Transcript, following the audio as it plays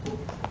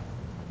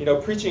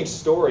Preaching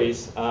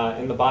stories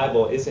in the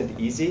Bible isn't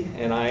easy,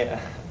 and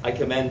I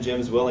commend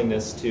Jim's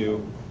willingness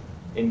to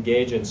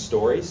engage in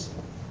stories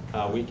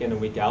week in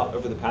and week out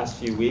over the past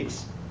few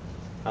weeks.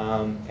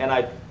 And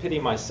I pity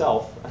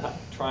myself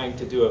trying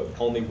to do it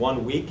only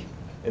 1 week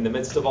in the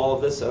midst of all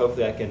of this, so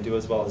hopefully I can do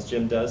as well as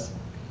Jim does.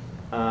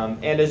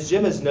 And as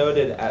Jim has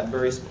noted at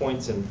various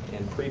points in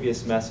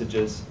previous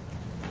messages,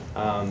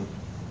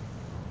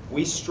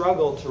 we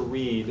struggle to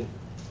read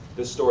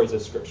the stories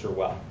of Scripture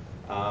well.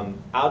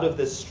 Out of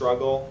this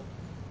struggle,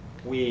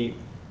 we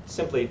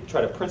simply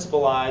try to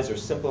principalize or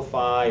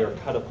simplify or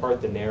cut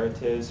apart the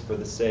narratives for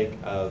the sake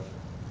of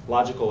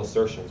logical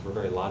assertions. We're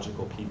very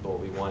logical people.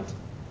 We want,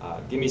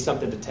 give me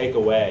something to take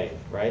away,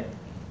 right?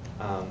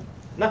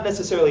 Not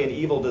necessarily an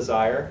evil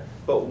desire,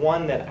 but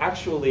one that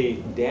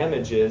actually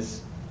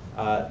damages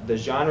the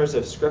genres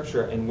of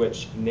Scripture in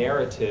which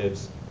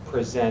narratives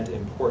present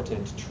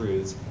important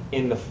truths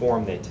in the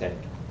form they take.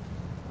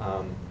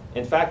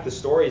 In fact, the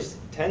stories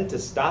tend to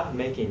stop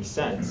making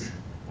sense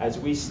as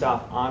we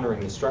stop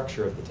honoring the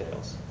structure of the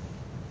tales.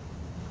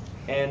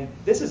 And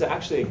this is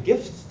actually a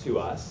gift to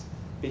us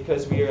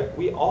because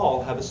we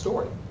all have a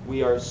story.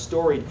 We are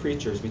storied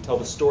creatures. We tell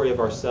the story of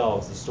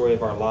ourselves, the story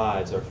of our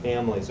lives, our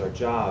families, our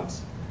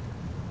jobs.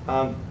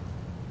 And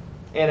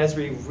as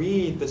we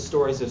read the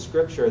stories of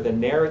Scripture, the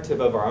narrative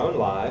of our own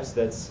lives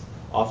that's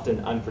often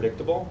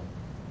unpredictable,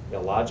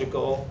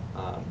 illogical,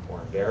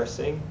 or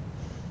embarrassing,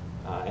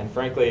 and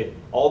frankly,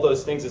 all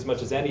those things as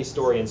much as any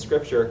story in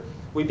Scripture,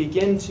 we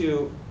begin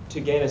to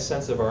gain a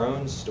sense of our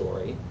own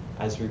story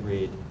as we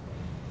read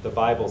the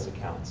Bible's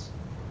accounts,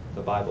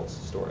 the Bible's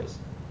stories.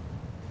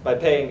 By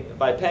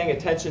paying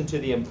attention to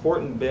the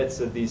important bits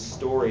of these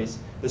stories,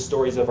 the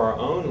stories of our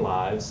own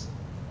lives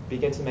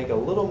begin to make a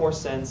little more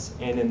sense,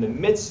 and in the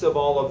midst of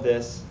all of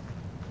this,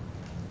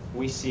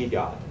 we see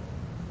God.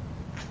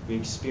 We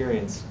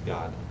experience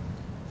God.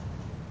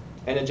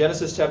 And in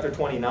Genesis chapter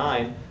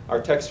 29,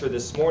 our text for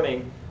this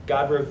morning,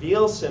 God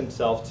reveals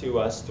himself to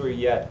us through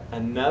yet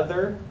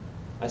another.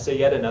 I say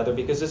yet another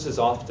because this is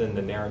often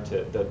the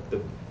narrative,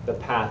 the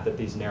path that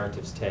these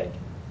narratives take.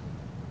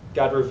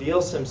 God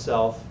reveals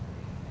himself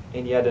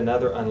in yet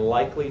another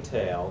unlikely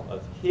tale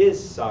of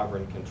his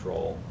sovereign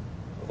control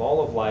of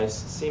all of life's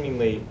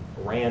seemingly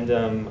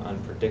random,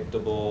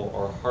 unpredictable,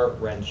 or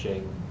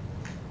heart-wrenching,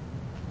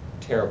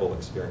 terrible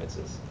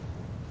experiences.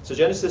 So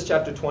Genesis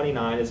chapter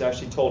 29 is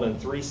actually told in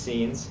 3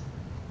 scenes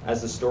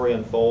as the story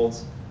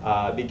unfolds.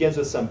 It begins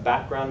with some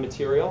background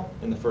material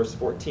in the first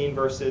 14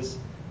 verses.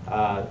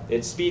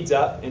 It speeds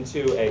up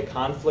into a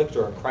conflict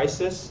or a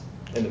crisis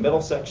in the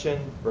middle section,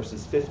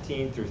 verses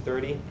 15 through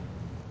 30,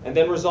 and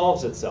then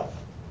resolves itself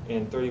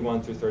in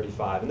 31 through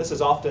 35. And this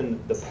is often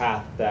the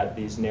path that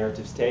these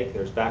narratives take.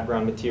 There's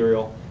background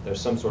material,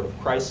 there's some sort of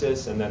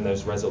crisis, and then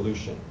there's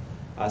resolution.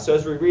 So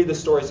as we read the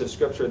stories of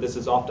Scripture, this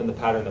is often the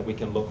pattern that we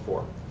can look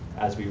for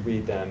as we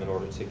read them in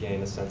order to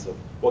gain a sense of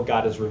what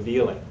God is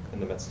revealing in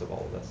the midst of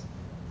all of this.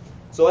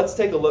 So let's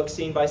take a look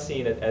scene by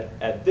scene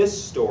at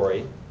this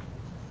story.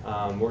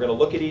 We're going to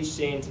look at each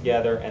scene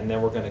together, and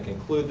then we're going to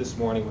conclude this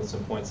morning with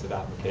some points of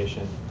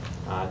application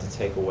to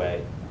take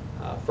away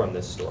from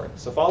this story.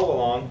 So follow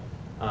along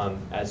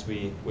as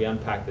we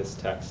unpack this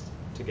text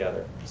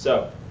together.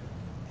 So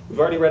we've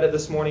already read it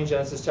this morning,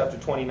 Genesis chapter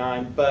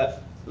 29,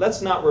 but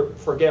let's not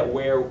forget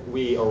where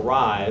we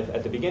arrive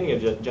at the beginning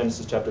of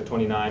Genesis chapter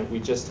 29. We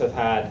just have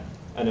had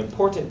an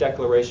important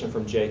declaration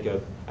from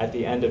Jacob at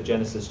the end of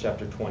Genesis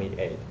chapter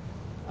 28.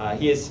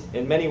 He is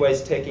in many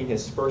ways taking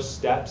his first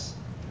steps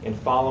in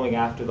following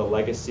after the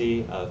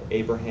legacy of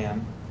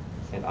Abraham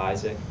and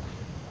Isaac.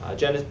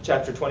 Genesis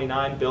chapter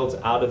 29 builds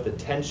out of the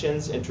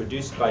tensions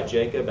introduced by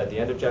Jacob at the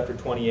end of chapter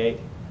 28.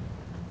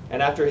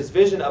 And after his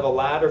vision of a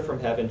ladder from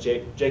heaven,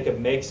 Jacob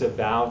makes a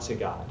vow to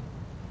God.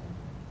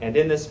 And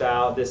in this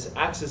vow, this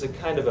acts as a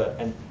kind of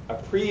a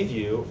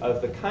preview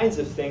of the kinds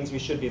of things we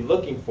should be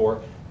looking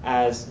for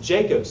as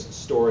Jacob's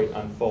story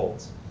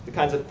unfolds, the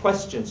kinds of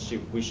questions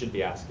we should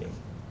be asking.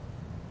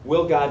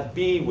 Will God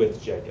be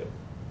with Jacob?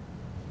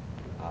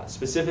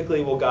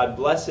 Specifically, will God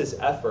bless his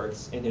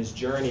efforts in his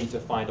journey to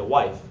find a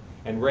wife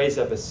and raise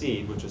up a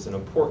seed, which is an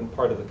important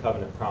part of the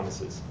covenant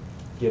promises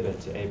given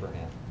to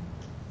Abraham?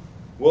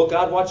 Will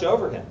God watch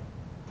over him,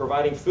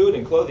 providing food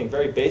and clothing,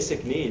 very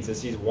basic needs,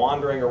 as he's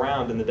wandering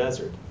around in the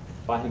desert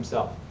by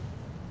himself?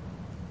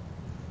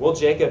 Will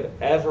Jacob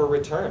ever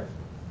return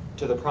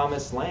to the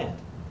promised land?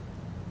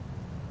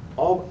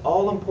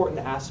 All important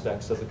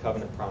aspects of the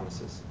covenant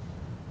promises.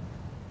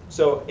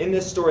 So in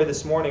this story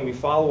this morning, we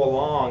follow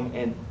along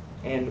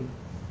and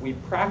we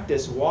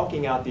practice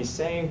walking out these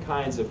same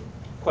kinds of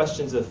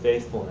questions of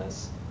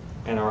faithfulness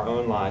in our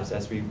own lives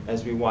as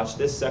we watch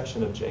this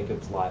section of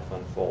Jacob's life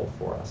unfold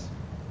for us.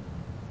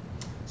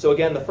 So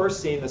again, the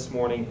first scene this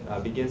morning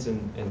begins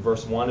in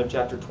verse 1 of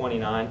chapter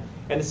 29,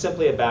 and it's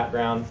simply a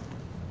background.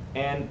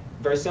 And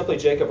very simply,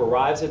 Jacob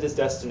arrives at his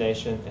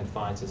destination and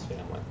finds his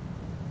family.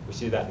 We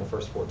see that in the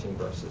first 14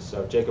 verses.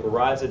 So Jacob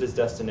arrives at his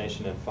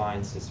destination and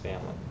finds his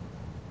family.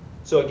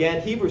 So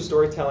again, Hebrew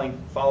storytelling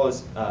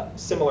follows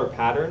similar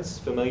patterns,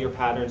 familiar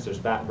patterns. There's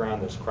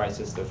background, there's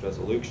crisis, there's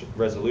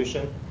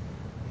resolution.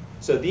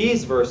 So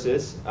these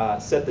verses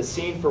set the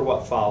scene for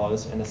what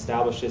follows and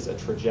establishes a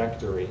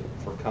trajectory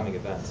for coming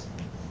events.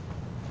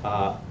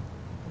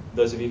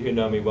 Those of you who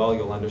know me well,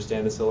 you'll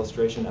understand this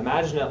illustration.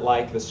 Imagine it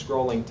like the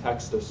scrolling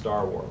text of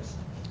Star Wars.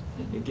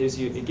 It gives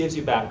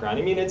you background.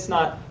 I mean, it's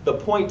not the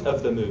point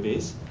of the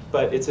movies,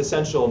 but it's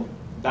essential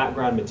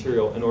background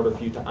material in order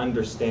for you to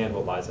understand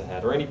what lies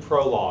ahead, or any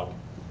prologue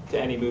to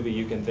any movie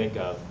you can think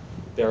of.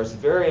 There's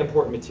very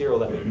important material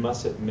that we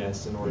mustn't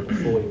miss in order to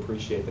fully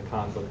appreciate the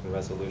conflict and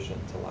resolution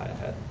to lie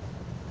ahead.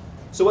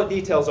 So what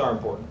details are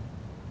important?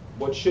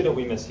 What shouldn't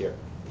we miss here?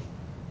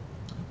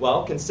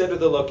 Well, consider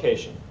the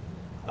location.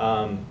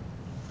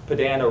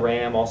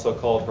 Paddan-Aram, also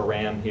called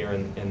Haram here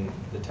in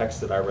the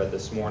text that I read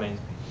this morning,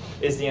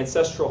 is the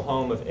ancestral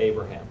home of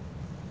Abraham.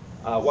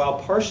 While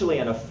partially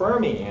an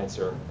affirming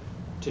answer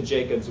to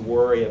Jacob's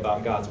worry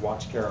about God's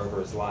watch care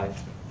over his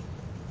life,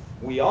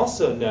 we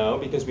also know,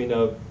 because we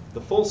know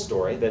the full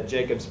story, that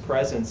Jacob's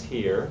presence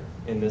here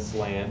in this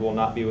land will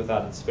not be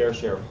without its fair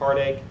share of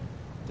heartache,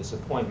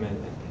 disappointment,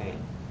 and pain.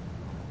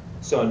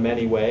 So in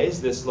many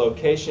ways, this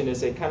location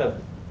is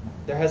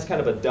there has kind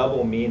of a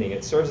double meaning.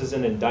 It serves as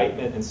an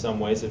indictment in some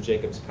ways of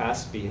Jacob's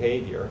past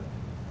behavior,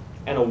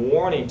 and a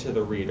warning to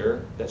the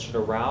reader that should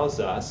arouse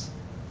us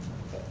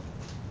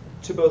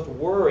to both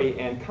worry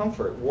and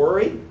comfort.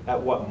 Worry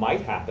at what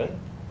might happen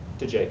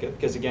to Jacob,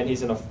 because again,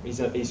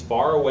 he's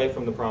far away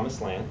from the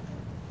promised land.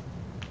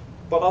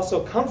 But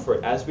also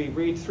comfort as we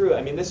read through.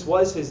 I mean, this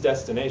was his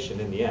destination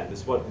in the end.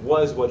 This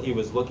was what he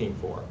was looking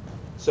for.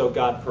 So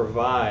God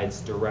provides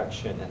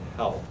direction and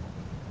help.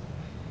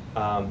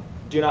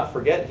 Do not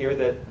forget here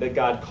that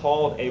God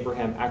called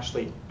Abraham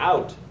actually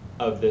out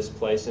of this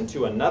place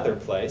into another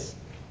place.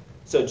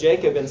 So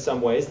Jacob, in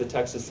some ways, the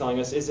text is telling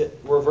us, is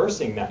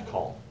reversing that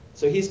call.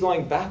 So he's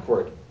going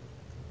backward.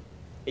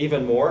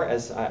 Even more,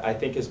 as I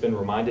think has been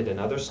reminded in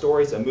other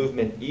stories, a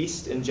movement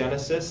east in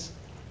Genesis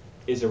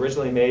is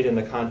originally made in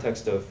the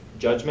context of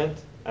judgment,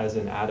 as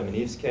in Adam and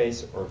Eve's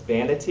case, or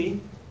vanity,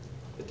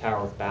 the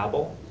Tower of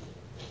Babel,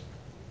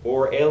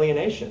 or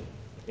alienation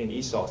in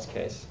Esau's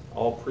case.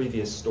 All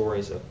previous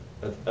stories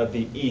of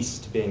the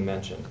east being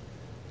mentioned.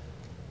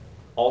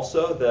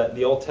 Also,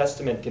 the Old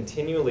Testament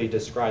continually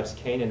describes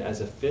Canaan as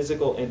a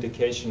physical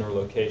indication or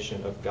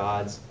location of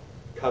God's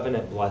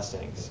covenant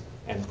blessings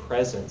and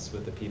presence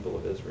with the people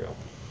of Israel.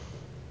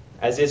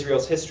 As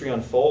Israel's history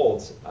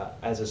unfolds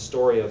as a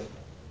story of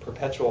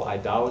perpetual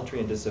idolatry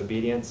and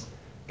disobedience,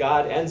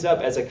 God ends up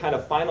as a kind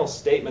of final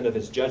statement of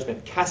his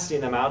judgment, casting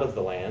them out of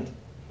the land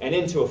and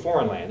into a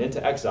foreign land,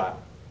 into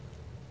exile.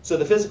 So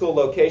the physical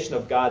location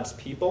of God's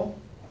people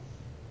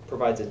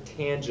provides a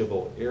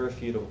tangible,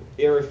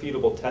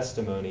 irrefutable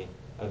testimony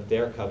of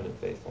their covenant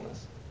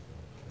faithfulness.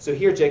 So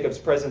here Jacob's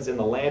presence in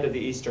the land of the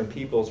eastern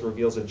peoples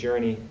reveals a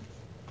journey,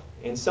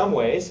 in some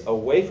ways,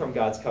 away from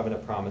God's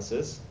covenant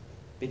promises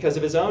because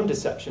of his own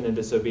deception and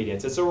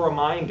disobedience. It's a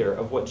reminder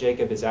of what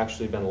Jacob has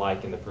actually been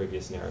like in the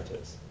previous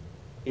narratives.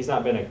 He's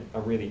not been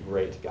a really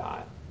great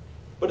guy.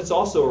 But it's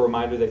also a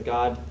reminder that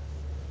God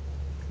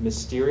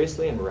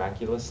mysteriously and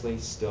miraculously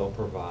still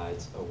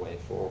provides a way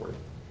forward.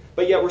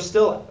 But yet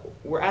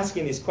we're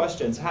asking these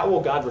questions. How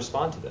will God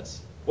respond to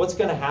this? What's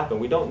going to happen?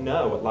 We don't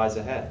know what lies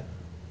ahead.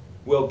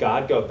 Will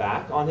God go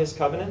back on his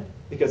covenant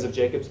because of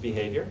Jacob's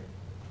behavior?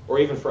 Or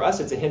even for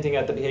us, it's a hinting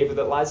at the behavior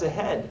that lies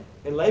ahead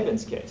in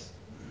Laban's case.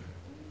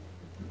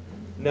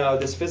 No,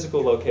 this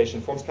physical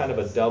location forms kind of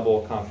a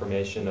double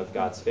confirmation of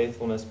God's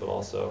faithfulness, but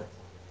also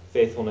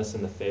faithfulness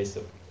in the face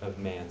of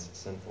man's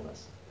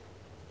sinfulness.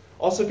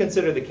 Also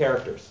consider the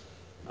characters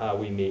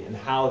we meet and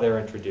how they're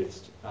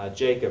introduced.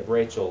 Jacob,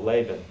 Rachel,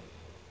 Laban.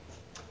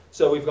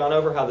 So we've gone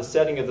over how the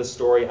setting of the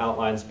story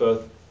outlines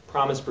both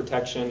promised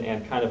protection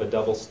and kind of a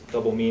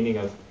double meaning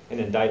of an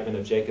indictment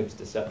of Jacob's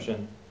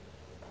deception.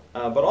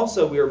 But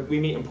also we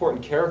meet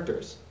important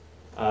characters.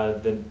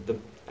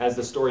 As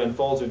the story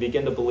unfolds, we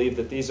begin to believe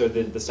that these are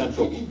the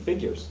central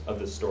figures of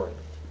this story.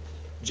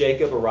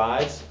 Jacob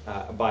arrives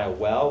by a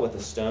well with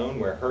a stone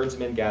where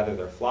herdsmen gather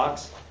their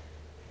flocks.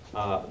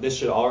 This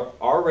should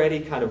already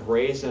kind of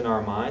raise in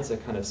our minds a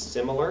kind of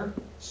similar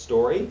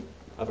story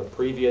of a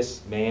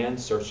previous man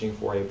searching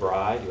for a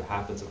bride who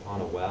happens upon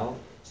a well.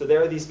 So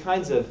there are these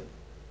kinds of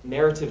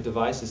narrative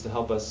devices to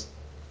help us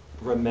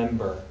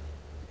remember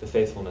the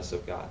faithfulness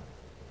of God.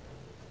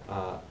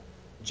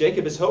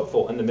 Jacob is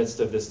hopeful in the midst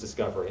of this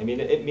discovery. I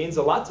mean, it means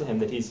a lot to him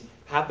that he's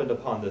happened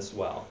upon this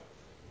well.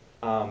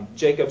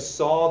 Jacob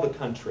saw the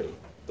country,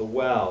 the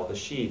well, the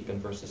sheep in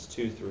verses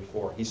 2 through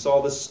 4. He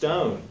saw the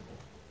stone,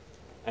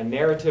 a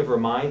narrative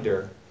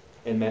reminder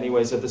in many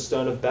ways of the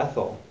stone of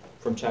Bethel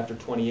from chapter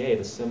 28,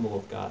 a symbol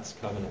of God's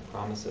covenant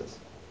promises.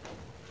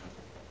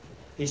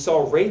 He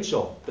saw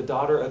Rachel, the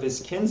daughter of his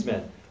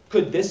kinsman.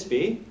 Could this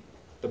be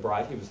the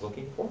bride he was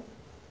looking for?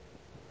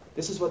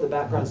 This is what the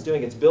background's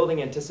doing. It's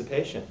building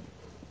anticipation.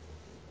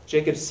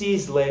 Jacob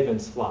sees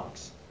Laban's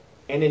flocks.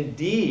 And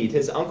indeed,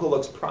 his uncle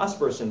looks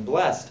prosperous and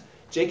blessed.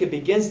 Jacob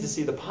begins to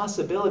see the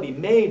possibility,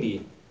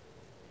 maybe,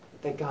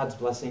 that God's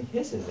blessing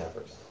his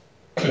endeavors.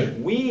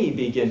 We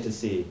begin to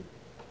see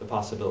the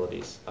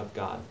possibilities of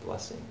God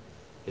blessing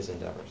his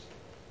endeavors.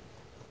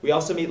 We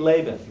also meet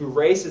Laban, who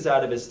races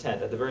out of his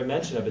tent at the very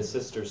mention of his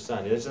sister's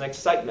son. There's an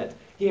excitement.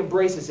 He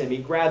embraces him, he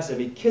grabs him,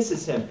 he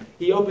kisses him,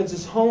 he opens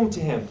his home to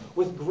him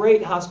with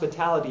great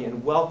hospitality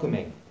and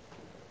welcoming.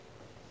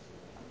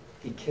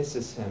 He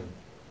kisses him.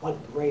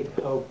 What great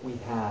hope we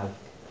have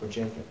for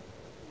Jacob.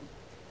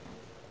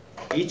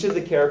 Each of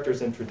the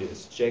characters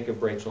introduced,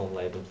 Jacob, Rachel, and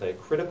Laban, play a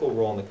critical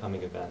role in the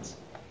coming events.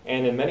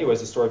 And in many ways,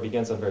 the story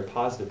begins on very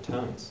positive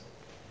tones.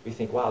 We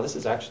think, wow, this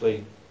is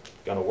actually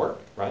going to work,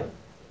 right?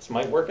 This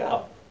might work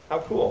out. How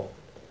cool.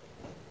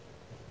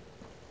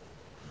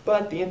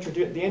 But the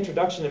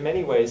introduction in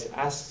many ways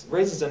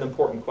raises an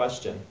important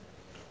question.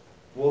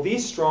 Will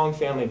these strong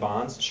family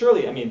bonds,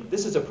 surely,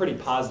 this is a pretty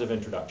positive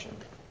introduction.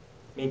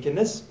 Can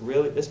this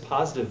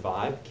positive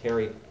vibe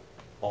carry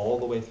all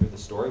the way through the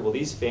story? Will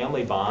these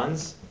family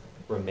bonds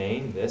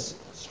remain this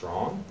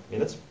strong?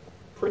 That's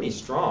pretty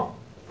strong.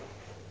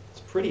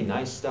 It's pretty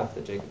nice stuff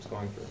that Jacob's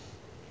going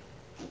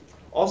through.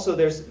 Also,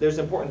 there's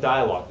important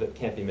dialogue that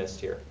can't be missed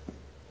here.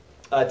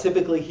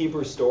 Typically,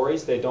 Hebrew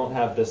stories, they don't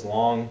have this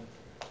long,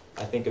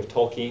 I think of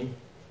Tolkien,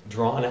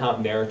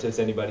 drawn-out narratives.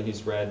 Anybody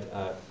who's read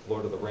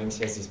Lord of the Rings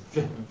has these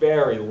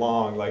very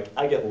long,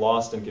 I get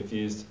lost and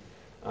confused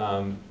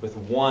with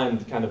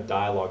one kind of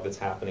dialogue that's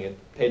happening,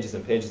 pages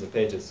and pages and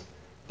pages.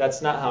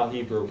 That's not how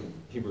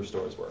Hebrew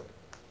stories work.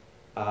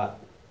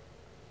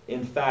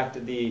 In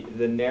fact,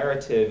 the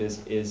narrative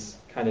is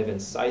kind of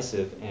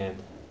incisive and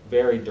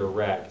very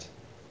direct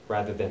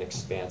rather than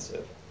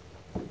expansive.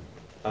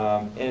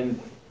 And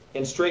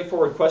in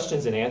straightforward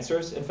questions and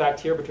answers, in fact,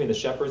 here between the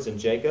shepherds and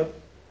Jacob,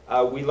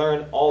 we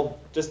learn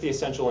just the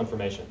essential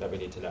information that we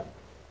need to know.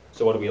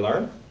 So what do we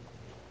learn?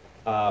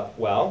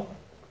 Well,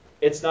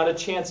 it's not a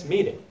chance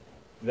meeting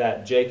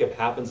that Jacob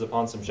happens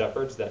upon some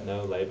shepherds that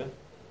know Laban.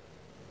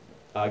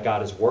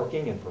 God is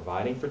working and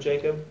providing for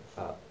Jacob.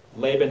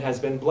 Laban has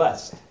been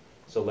blessed.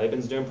 So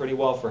Laban's doing pretty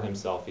well for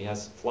himself. He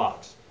has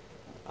flocks.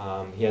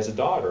 He has a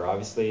daughter.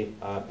 Obviously,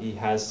 he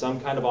has some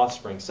kind of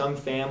offspring, some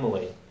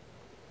family.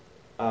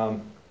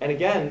 And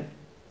again,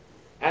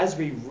 as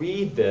we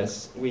read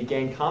this, we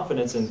gain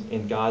confidence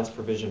in God's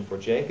provision for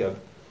Jacob.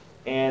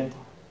 And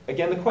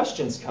again, the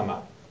questions come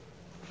up.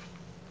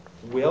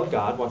 Will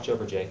God watch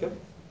over Jacob?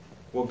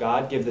 Will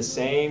God give the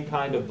same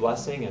kind of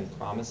blessing and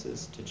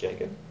promises to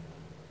Jacob?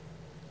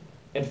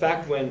 In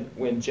fact,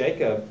 when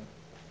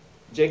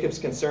Jacob's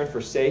concerned for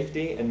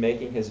safety and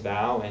making his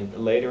vow, and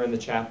later in the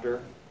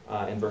chapter,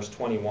 in verse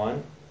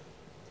 21,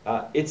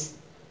 it's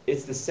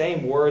the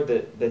same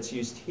word that's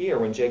used here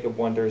when Jacob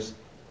wonders,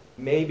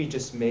 maybe,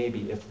 just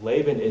maybe, if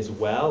Laban is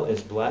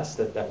blessed,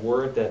 that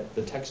word that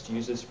the text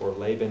uses for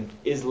Laban,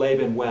 is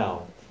Laban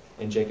well?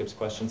 In Jacob's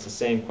question, it's the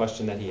same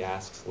question that he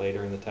asks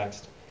later in the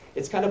text.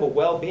 It's kind of a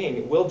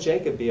well-being. Will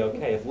Jacob be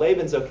okay? If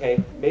Laban's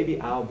okay, maybe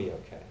I'll be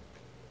okay.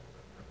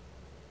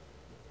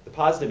 The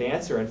positive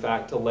answer, in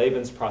fact, to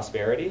Laban's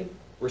prosperity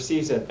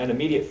receives an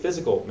immediate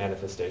physical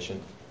manifestation.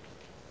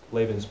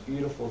 Laban's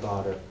beautiful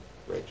daughter,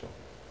 Rachel.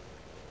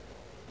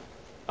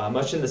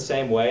 Much in the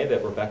same way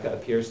that Rebekah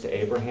appears to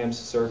Abraham's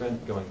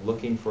servant going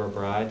looking for a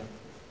bride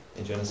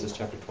in Genesis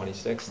chapter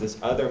 26, that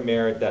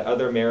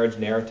other marriage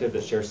narrative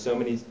that shares so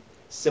many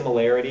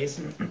similarities,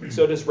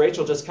 so does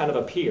Rachel just kind of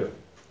appear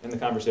in the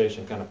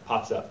conversation, kind of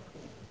pops up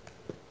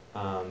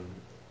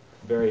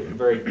very,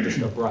 very just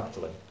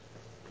abruptly.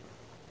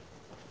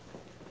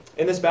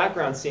 In this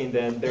background scene,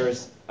 then,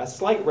 there's a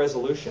slight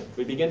resolution.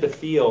 We begin to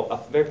feel a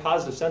very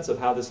positive sense of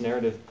how this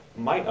narrative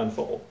might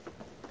unfold.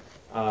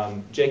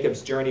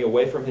 Jacob's journey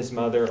away from his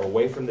mother,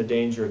 away from the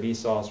danger of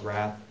Esau's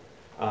wrath.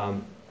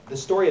 The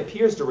story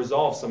appears to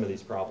resolve some of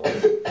these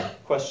problems.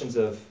 Questions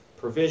of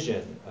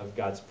provision, of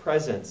God's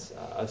presence,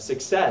 of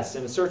success,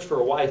 and a search for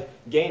a wife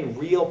gain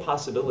real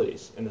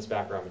possibilities in this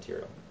background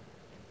material.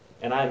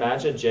 And I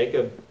imagine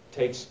Jacob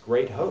takes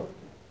great hope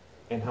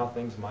in how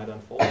things might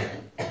unfold.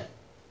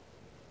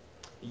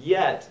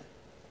 Yet,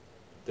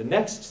 the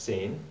next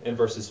scene, in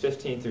verses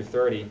 15 through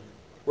 30,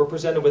 we're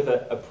presented with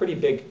a pretty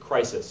big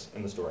crisis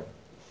in the story.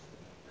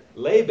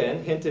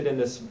 Laban, hinted in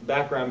this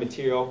background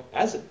material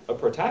as a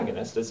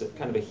protagonist, as a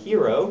kind of a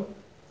hero,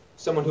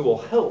 someone who will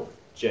help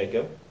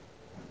Jacob,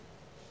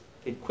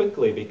 he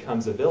quickly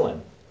becomes a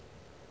villain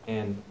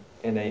and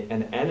an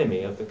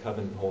enemy of the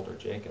covenant holder,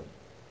 Jacob.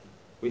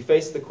 We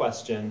face the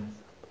question,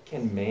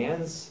 can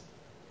man's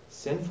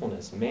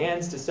sinfulness,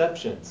 man's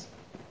deceptions,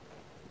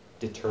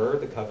 deter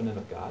the covenant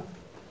of God?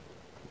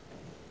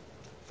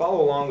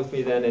 Follow along with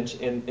me then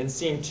in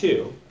scene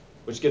 2,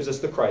 which gives us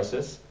the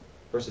crisis,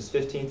 verses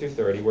 15 through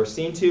 30, where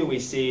scene 2 we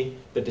see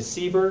the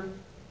deceiver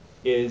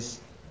is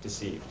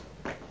deceived.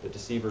 The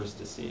deceiver is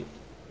deceived.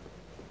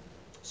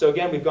 So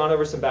again, we've gone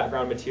over some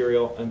background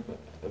material, and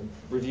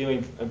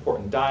reviewing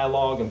important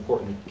dialogue,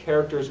 important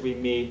characters we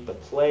meet, the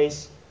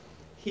place.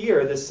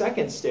 Here, the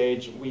second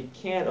stage, we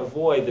can't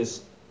avoid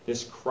this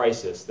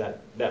crisis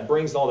that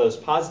brings all those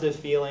positive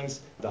feelings,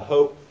 the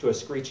hope, to a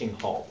screeching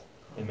halt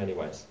in many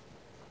ways.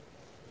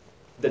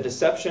 the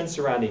deception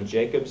surrounding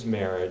Jacob's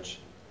marriage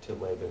to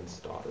Laban's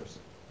daughters.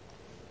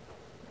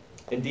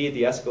 Indeed,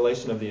 the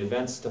escalation of the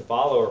events to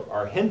follow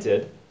are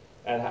hinted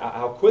at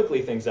how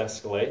quickly things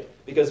escalate,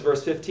 because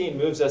verse 15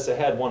 moves us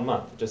ahead 1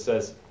 month. It just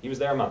says he was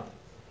there a month.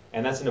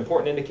 And that's an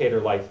important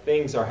indicator, like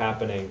things are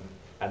happening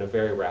at a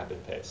very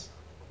rapid pace.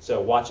 So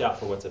watch out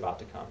for what's about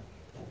to come.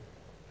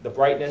 The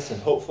brightness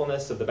and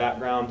hopefulness of the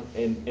background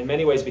in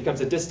many ways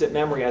becomes a distant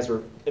memory as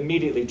we're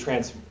immediately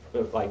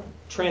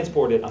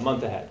transported a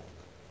month ahead.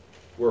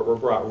 We're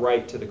brought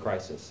right to the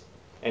crisis.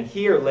 And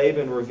here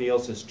Laban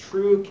reveals his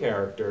true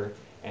character,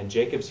 and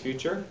Jacob's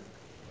future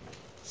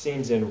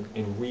seems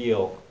in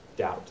real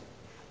doubt,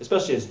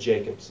 especially as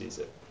Jacob sees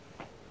it.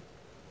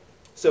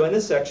 So in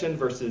this section,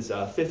 verses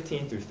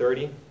 15 through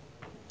 30,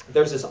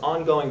 there's this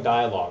ongoing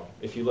dialogue,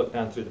 if you look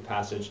down through the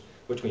passage,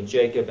 between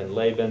Jacob and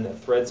Laban that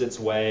threads its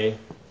way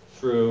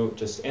through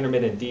just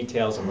intermittent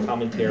details and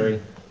commentary,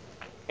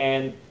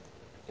 and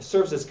it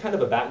serves as kind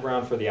of a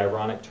background for the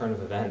ironic turn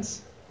of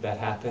events that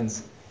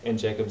happens in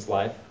Jacob's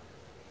life.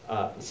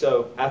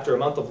 So after a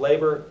month of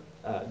labor,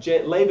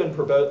 Laban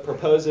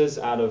proposes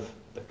out of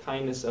the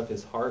kindness of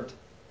his heart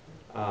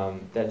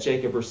that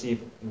Jacob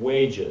receive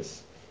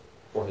wages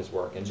for his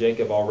work. And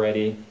Jacob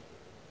already,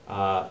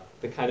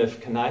 the kind of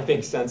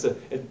conniving sense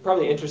of, it's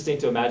probably interesting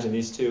to imagine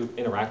these two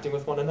interacting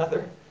with one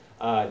another.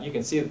 You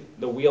can see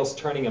the wheels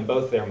turning in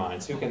both their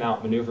minds. Who can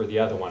outmaneuver the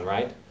other one,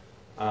 right?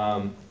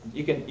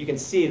 You can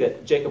see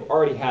that Jacob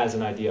already has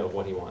an idea of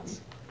what he wants.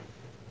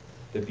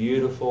 The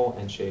beautiful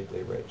and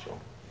shapely Rachel.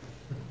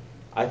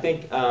 I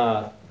think,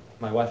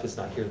 my wife is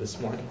not here this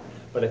morning,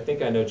 but I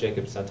think I know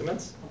Jacob's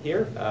sentiments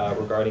here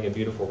regarding a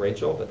beautiful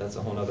Rachel, but that's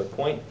a whole other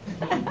point.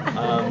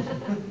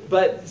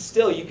 But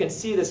still, you can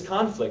see this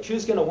conflict.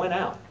 Who's going to win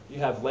out? You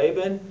have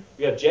Laban,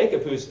 you have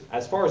Jacob, who's,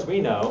 as far as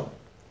we know,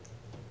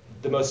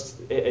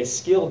 a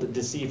skilled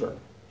deceiver.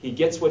 He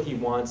gets what he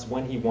wants,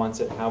 when he wants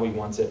it, how he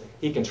wants it.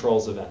 He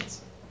controls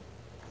events.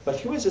 But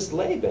who is this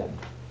Laban?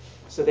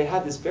 So they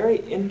have this very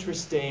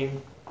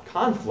interesting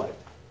conflict.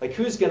 Like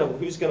who's gonna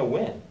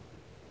win?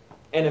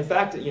 And in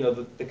fact,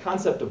 the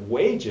concept of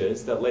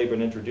wages that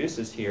Laban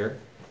introduces here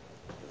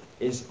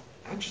is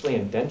actually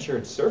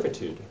indentured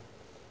servitude.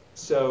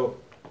 So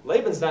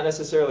Laban's not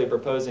necessarily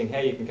proposing,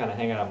 hey, you can kind of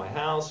hang out at my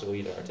house or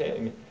eat at our table. I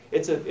mean,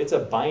 it's a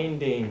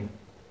binding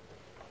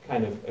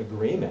kind of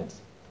agreement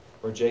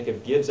where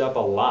Jacob gives up a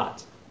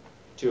lot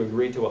to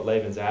agree to what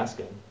Laban's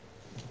asking.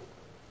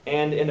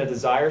 And in a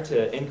desire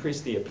to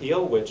increase the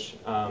appeal, which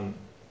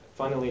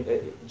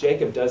funnily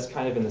Jacob does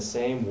kind of in the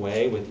same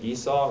way with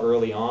Esau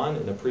early on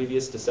in the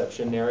previous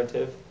deception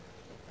narrative,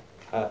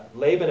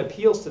 Laban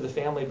appeals to the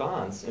family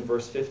bonds. In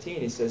verse 15,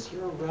 he says,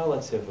 "You're a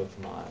relative of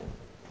mine.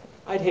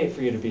 I'd hate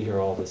for you to be here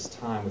all this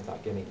time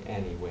without getting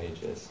any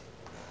wages."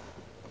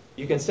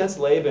 You can sense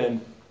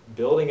Laban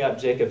building up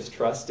Jacob's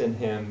trust in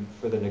him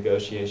for the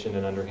negotiation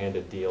and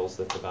underhanded deals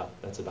that's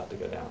about to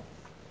go down.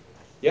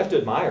 You have to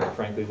admire,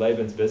 frankly,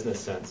 Laban's business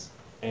sense.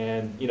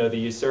 And, the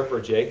usurper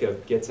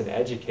Jacob gets an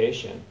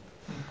education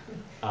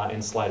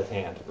in sleight of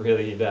hand.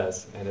 Really, he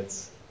does. And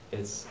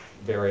it's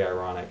very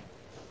ironic.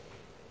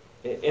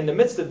 In the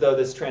midst of, though,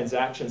 this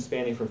transaction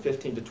spanning from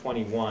 15 to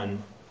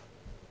 21,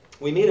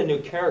 we meet a new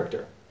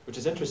character, which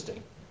is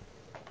interesting.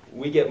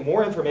 We get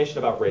more information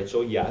about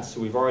Rachel, yes,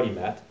 who we've already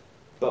met,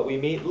 but we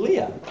meet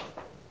Leah,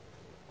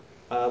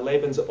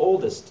 Laban's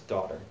oldest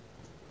daughter.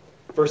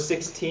 Verse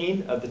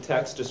 16 of the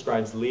text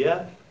describes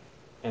Leah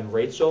and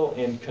Rachel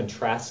in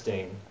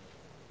contrasting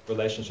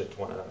relationship to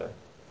one another.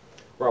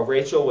 While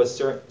Rachel was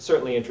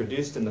certainly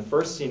introduced in the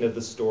first scene of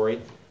the story,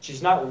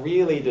 she's not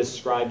really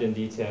described in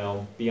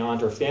detail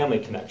beyond her family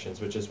connections,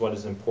 which is what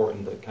is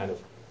important, the kind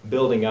of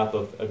building up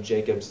of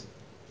Jacob's,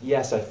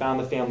 yes, I found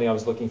the family I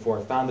was looking for,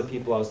 I found the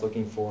people I was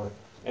looking for.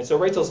 And so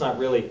Rachel's not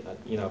really,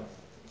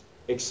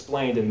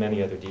 explained in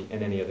any other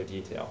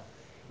detail.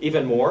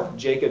 Even more,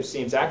 Jacob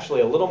seems actually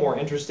a little more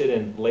interested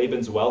in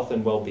Laban's wealth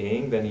and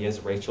well-being than he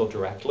is Rachel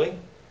directly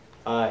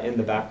in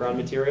the background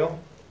material.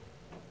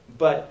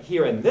 But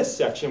here in this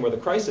section where the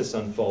crisis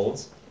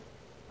unfolds,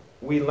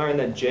 we learn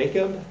that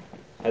Jacob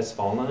has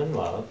fallen in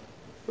love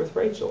with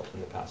Rachel in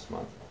the past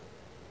month.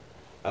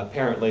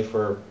 Apparently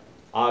for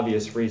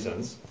obvious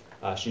reasons.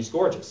 She's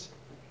gorgeous,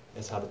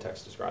 is how the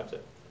text describes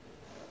it.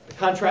 The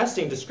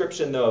contrasting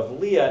description, though, of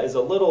Leah is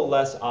a little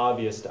less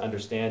obvious to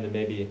understand and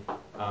maybe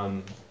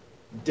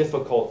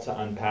difficult to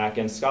unpack.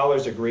 And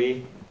scholars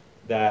agree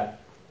that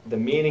the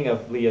meaning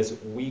of Leah's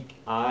weak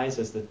eyes,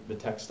 as the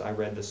text I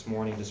read this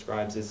morning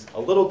describes, is a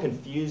little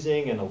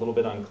confusing and a little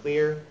bit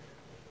unclear.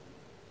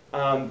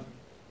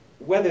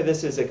 Whether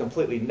this is a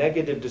completely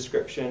negative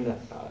description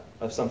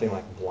of something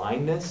like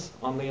blindness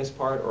on Leah's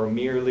part, or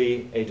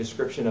merely a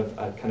description of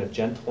a kind of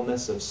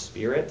gentleness of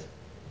spirit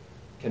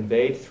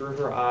conveyed through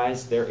her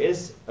eyes, there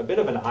is a bit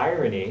of an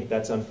irony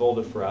that's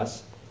unfolded for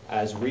us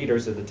as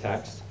readers of the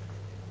text,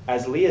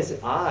 as Leah's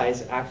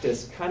eyes act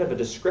as kind of a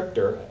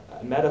descriptor,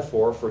 a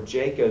metaphor for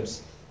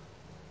Jacob's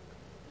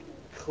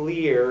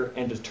clear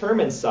and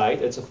determined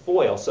sight. It's a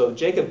foil. So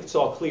Jacob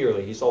saw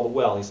clearly. He saw the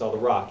well. He saw the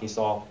rock. He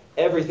saw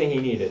everything he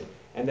needed.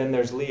 And then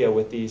there's Leah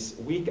with these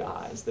weak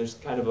eyes. There's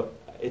kind of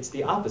it's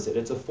the opposite.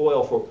 It's a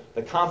foil for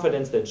the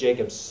confidence that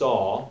Jacob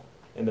saw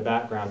in the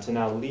background to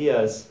now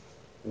Leah's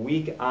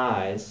weak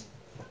eyes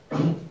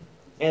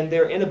and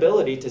their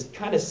inability to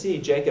kind of see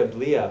Jacob,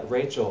 Leah,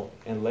 Rachel,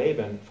 and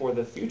Laban for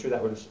the future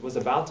that was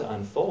about to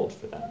unfold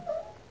for them.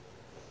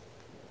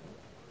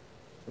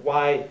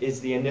 Why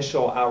is the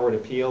initial outward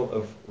appeal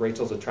of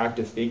Rachel's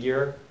attractive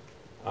figure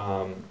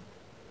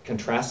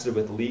contrasted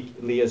with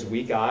Leah's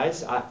weak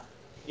eyes?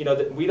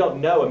 We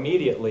don't know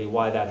immediately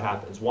why that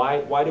happens.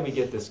 Why do we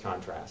get this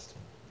contrast?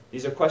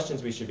 These are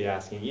questions we should be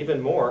asking.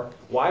 Even more,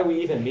 why are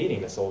we even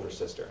meeting this older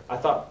sister? I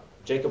thought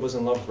Jacob was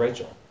in love with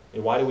Rachel.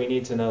 Why do we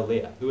need to know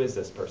Leah? Who is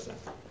this person?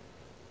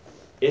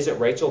 Isn't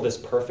Rachel this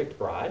perfect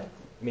bride?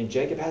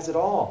 Jacob has it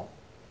all.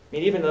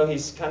 Even though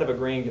he's kind of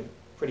agreeing to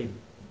pretty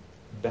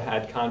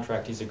bad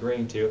contract he's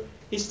agreeing to,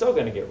 he's still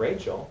going to get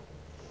Rachel.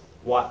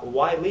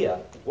 Why Leah?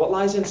 What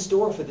lies in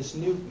store for this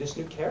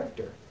new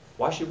character?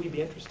 Why should we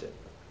be interested?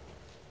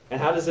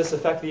 And how does this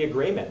affect the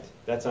agreement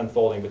that's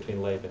unfolding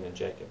between Laban and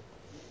Jacob?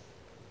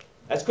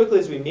 As quickly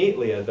as we meet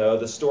Leah, though,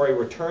 the story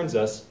returns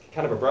us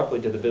kind of abruptly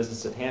to the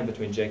business at hand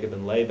between Jacob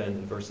and Laban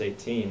in verse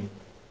 18.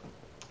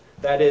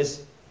 That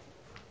is,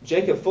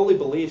 Jacob fully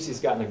believes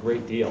he's gotten a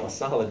great deal, a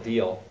solid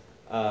deal.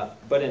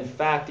 But in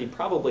fact, he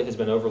probably has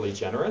been overly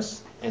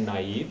generous and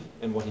naive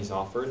in what he's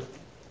offered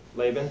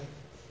Laban.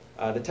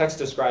 The text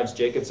describes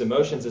Jacob's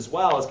emotions as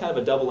well as kind of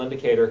a double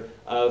indicator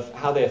of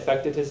how they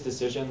affected his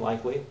decision,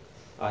 likely.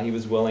 He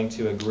was willing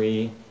to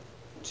agree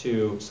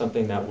to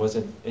something that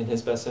wasn't in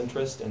his best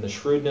interest, and the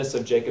shrewdness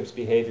of Jacob's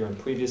behavior in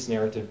previous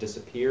narrative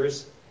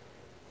disappears.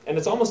 And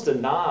it's almost a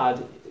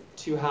nod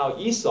to how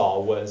Esau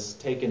was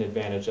taken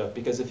advantage of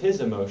because of his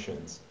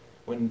emotions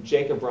when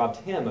Jacob robbed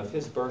him of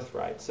his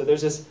birthright. So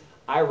there's this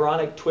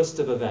ironic twist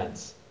of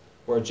events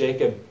where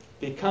Jacob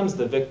becomes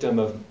the victim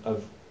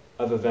of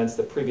events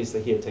that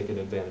previously he had taken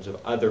advantage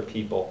of other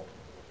people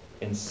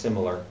in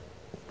similar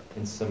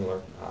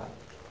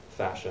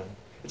fashion.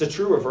 It's a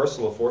true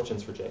reversal of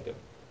fortunes for Jacob.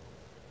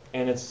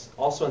 And it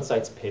also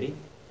incites pity.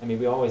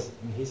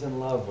 He's in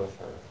love with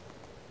her.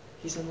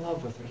 He's in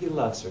love with her. He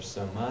loves her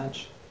so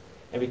much.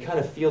 And we kind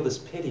of feel this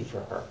pity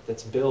for her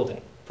that's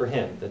building, for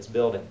him that's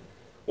building.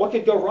 What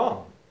could go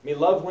wrong?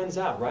 Love wins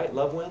out, right?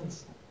 Love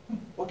wins.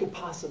 What could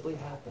possibly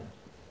happen?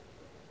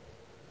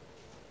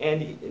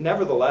 And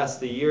nevertheless,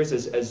 the years,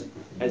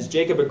 as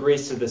Jacob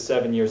agrees to the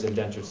 7 years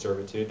indentured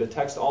servitude, the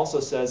text also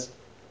says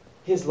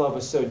his love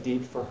was so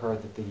deep for her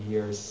that the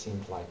years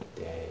seemed like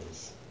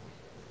days.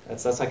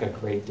 That's like a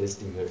great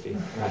Disney movie,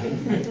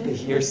 right? The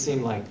years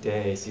seem like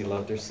days. He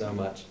loved her so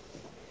much.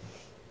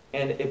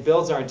 And it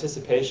builds our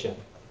anticipation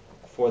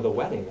for the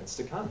wedding that's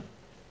to come.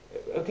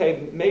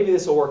 Okay, maybe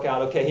this will work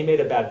out. Okay, he made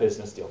a bad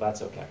business deal.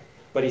 That's okay.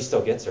 But he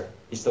still gets her.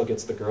 He still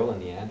gets the girl in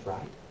the end, right?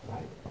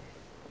 Right.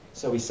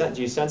 So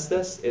do you sense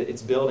this?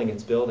 It's building,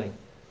 it's building.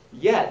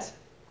 Yet,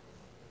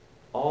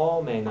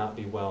 all may not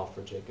be well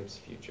for Jacob's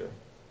future,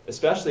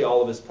 especially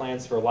all of his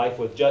plans for life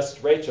with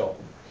just Rachel.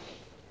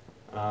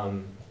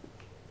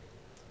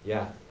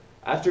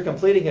 After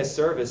completing his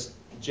service,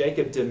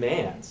 Jacob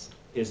demands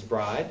his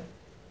bride,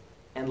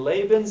 and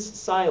Laban's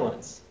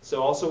silence.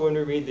 So also when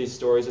we read these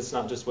stories, it's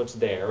not just what's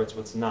there, it's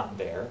what's not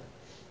there.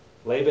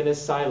 Laban is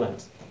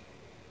silent.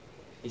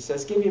 He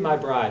says, "Give me my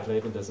bride."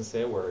 Laban doesn't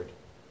say a word.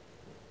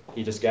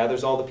 He just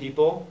gathers all the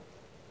people,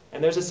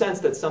 and there's a sense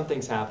that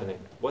something's happening.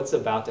 What's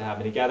about to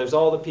happen? He gathers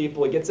all the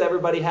people, he gets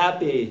everybody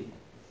happy.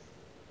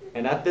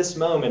 And at this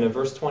moment, in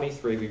verse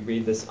 23, we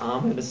read this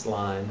ominous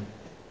line,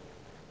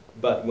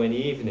 But when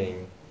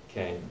evening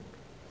came.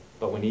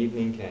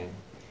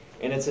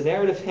 And it's a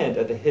narrative hint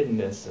at the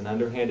hiddenness and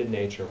underhanded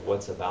nature of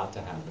what's about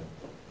to happen.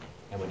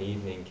 And when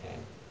evening came.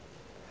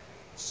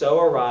 So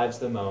arrives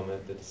the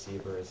moment the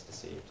deceiver is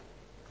deceived.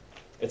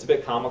 It's a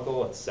bit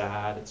comical, it's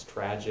sad, it's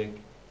tragic,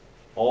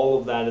 all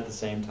of that at the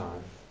same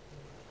time.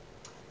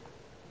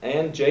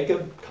 And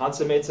Jacob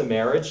consummates a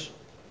marriage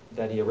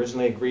that he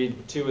originally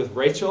agreed to with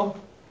Rachel,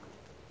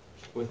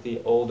 with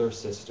the older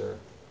sister,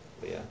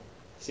 Leah.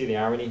 See the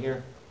irony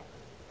here?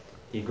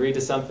 He agreed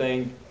to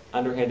something,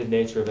 underhanded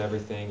nature of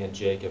everything, and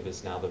Jacob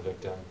is now the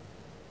victim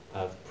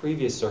of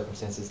previous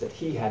circumstances that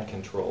he had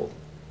controlled.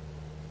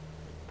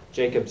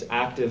 Jacob's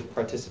active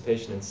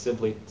participation in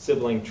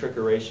sibling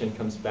trickeration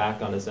comes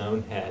back on his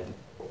own head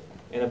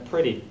in a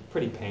pretty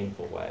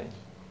painful way.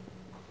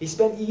 He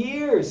spent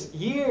years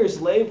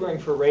laboring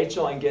for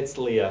Rachel and gets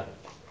Leah.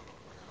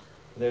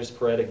 There's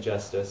poetic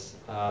justice.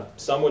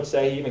 Some would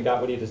say he even got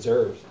what he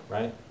deserved,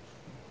 right?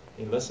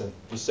 Listen,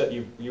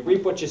 you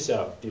reap what you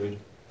sow, dude.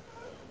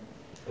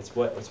 It's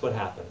what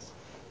happens.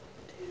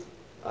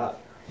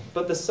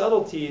 But the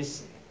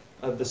subtleties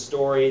of the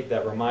story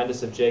that remind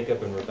us of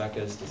Jacob and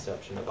Rebekah's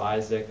deception of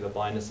Isaac, the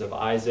blindness of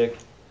Isaac,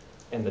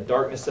 and the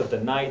darkness of the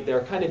night, there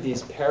are kind of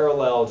these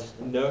paralleled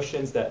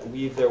notions that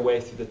weave their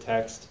way through the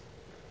text.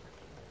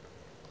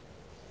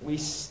 We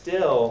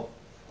still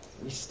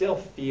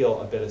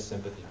feel a bit of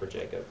sympathy for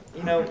Jacob.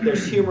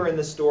 There's humor in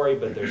the story,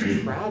 but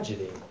there's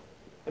tragedy.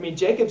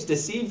 Jacob's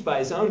deceived by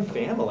his own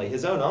family,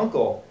 his own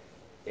uncle.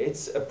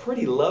 it's a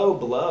pretty low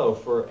blow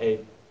for a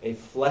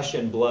flesh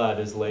and blood,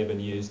 as Laban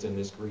used in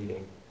this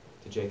greeting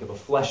to Jacob, a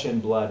flesh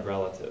and blood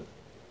relative.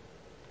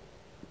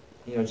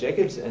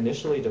 Jacob's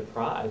initially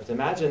deprived.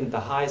 Imagine the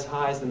highs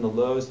and the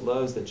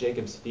lows that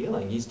Jacob's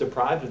feeling. He's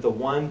deprived of the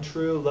one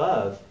true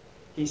love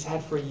he's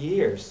had for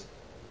years.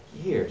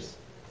 Years.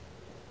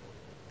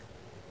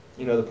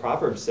 The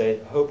Proverbs say,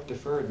 hope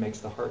deferred makes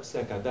the heart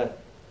sick. I bet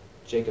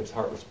Jacob's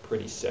heart was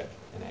pretty sick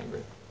and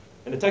angry.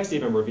 And the text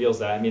even reveals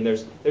that. I mean,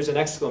 there's an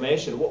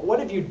exclamation. What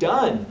have you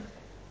done?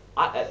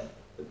 I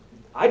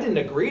didn't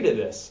agree to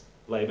this,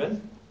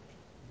 Laban.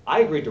 I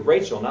agreed to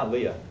Rachel, not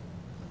Leah.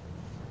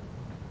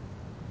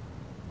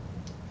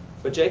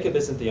 But Jacob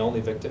isn't the only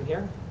victim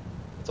here.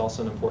 It's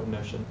also an important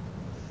notion.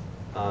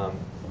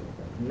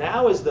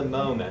 Now is the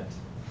moment.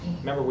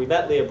 Remember, we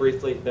met Leah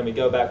briefly, then we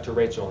go back to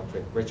Rachel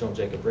and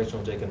Jacob,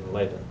 and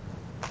Laban.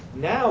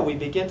 Now we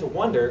begin to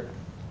wonder,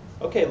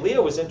 okay,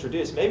 Leah was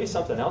introduced. Maybe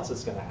something else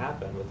is going to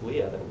happen with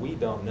Leah that we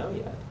don't know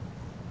yet.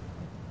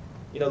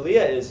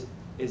 Leah is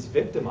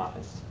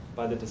victimized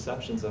by the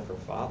deceptions of her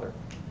father.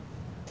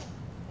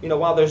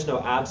 While there's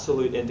no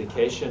absolute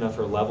indication of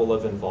her level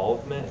of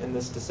involvement in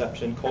this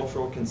deception,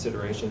 cultural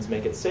considerations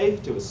make it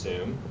safe to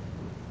assume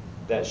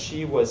that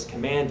she was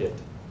commanded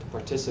to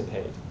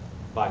participate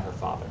by her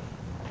father.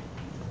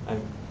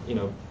 And,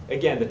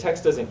 again, the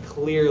text doesn't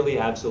clearly,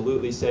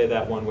 absolutely say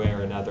that one way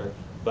or another,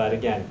 but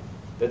again,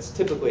 that's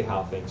typically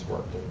how things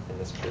worked in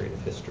this period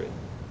of history.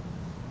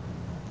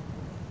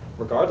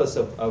 Regardless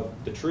of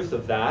the truth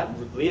of that,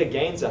 Leah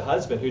gains a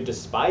husband who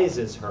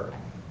despises her.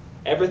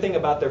 Everything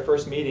about their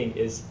first meeting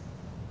is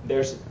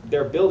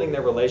they're building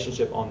their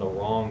relationship on the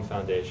wrong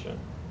foundation.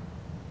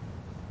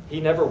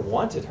 He never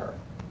wanted her,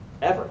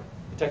 ever.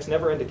 The text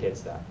never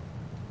indicates that.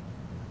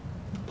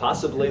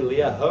 Possibly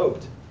Leah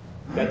hoped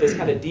that this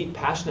kind of deep,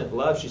 passionate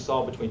love she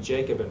saw between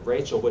Jacob and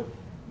Rachel would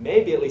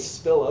maybe at least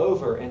spill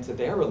over into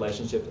their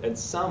relationship at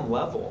some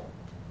level.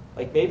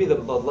 Like maybe the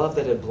love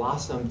that had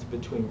blossomed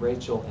between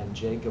Rachel and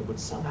Jacob would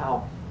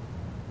somehow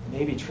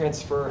maybe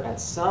transfer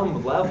at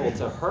some level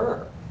to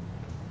her.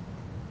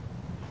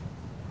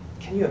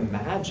 Can you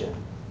imagine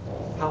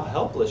how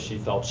helpless she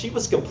felt? She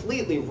was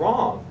completely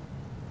wrong.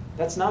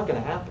 That's not going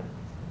to happen.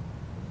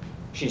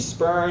 She's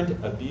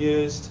spurned,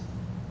 abused,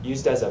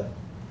 used as a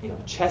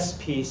chess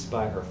piece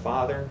by her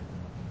father,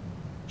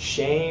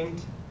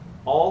 shamed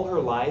all her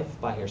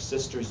life by her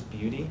sister's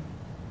beauty,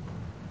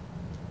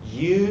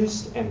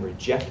 used and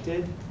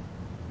rejected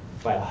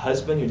by a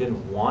husband who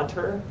didn't want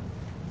her.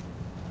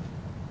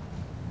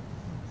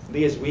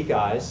 Leah's weak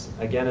eyes,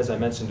 again, as I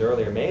mentioned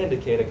earlier, may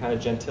indicate a kind of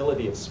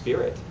gentility of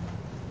spirit.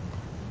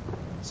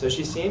 So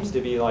she seems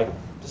to be like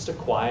just a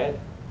quiet,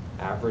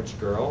 average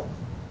girl,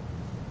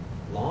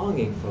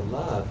 longing for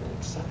love and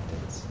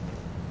acceptance.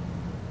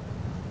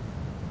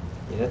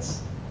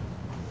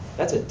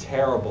 That's a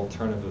terrible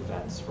turn of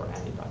events for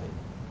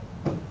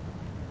anybody.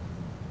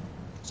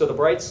 So the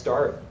bright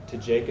start to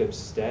Jacob's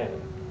stay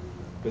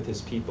with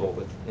his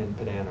people in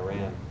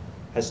Paddan-Aram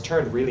has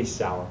turned really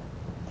sour.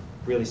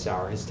 Really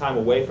sour. His time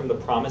away from the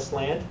promised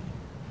land,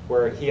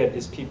 where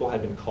his people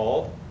had been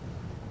called,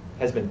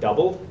 has been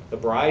doubled. The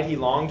bride he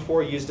longed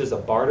for, used as a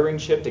bartering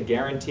chip to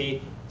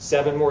guarantee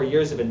 7 more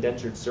years of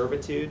indentured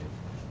servitude.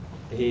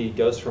 He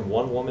goes from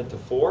 1 woman to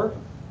 4.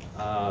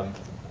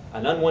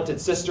 An unwanted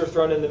sister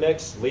thrown in the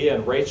mix. Leah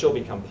and Rachel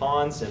become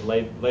pawns in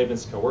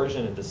Laban's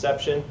coercion and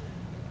deception.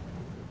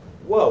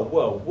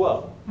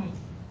 Whoa.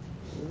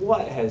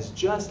 What has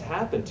just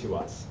happened to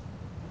us?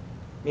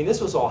 I mean, this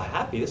was all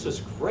happy. This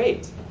was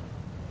great.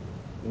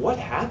 What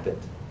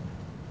happened?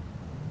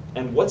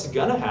 And what's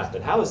going to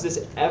happen? How is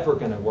this ever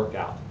going to work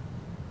out?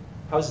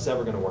 How is this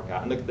ever going to work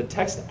out? And the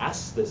text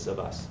asks this of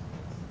us.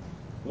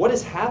 What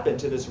has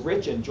happened to this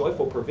rich and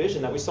joyful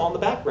provision that we saw in the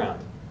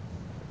background?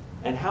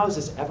 And how is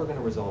this ever going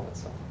to resolve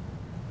itself?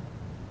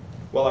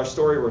 Well, our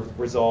story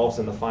resolves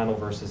in the final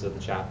verses of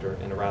the chapter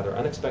in a rather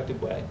unexpected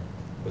way,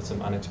 with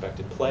some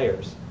unexpected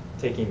players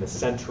taking the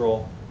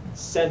central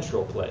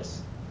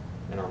place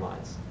in our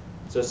minds.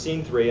 So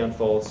scene 3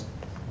 unfolds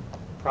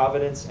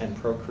providence and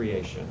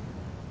procreation,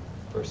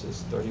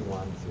 verses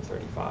 31 through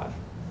 35,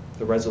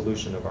 the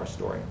resolution of our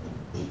story.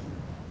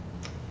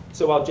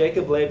 So while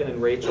Jacob, Laban,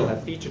 and Rachel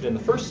have featured in the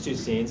first 2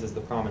 scenes as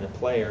the prominent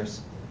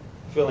players,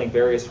 filling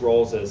various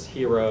roles as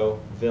hero,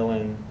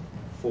 villain,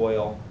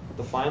 foil,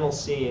 the final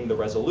scene, the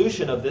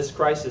resolution of this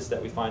crisis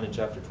that we find in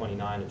chapter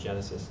 29 of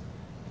Genesis,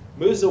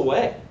 moves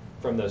away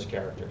from those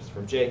characters,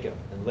 from Jacob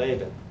and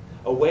Laban,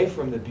 away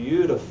from the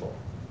beautiful,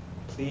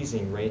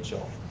 pleasing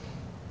Rachel.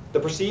 The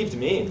perceived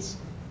means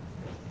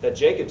that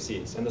Jacob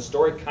sees, and the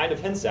story kind of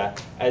hints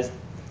at, as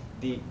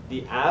the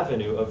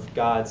avenue of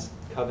God's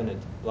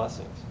covenant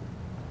blessings.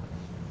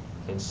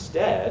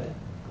 Instead,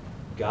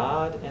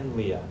 God and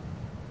Leah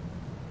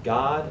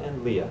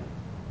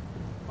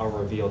are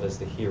revealed as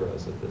the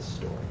heroes of this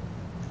story.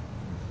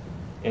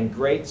 In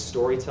great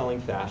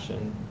storytelling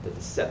fashion, the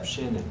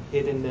deception and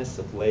hiddenness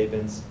of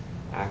Laban's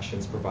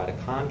actions provide a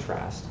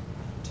contrast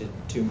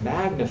to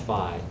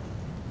magnify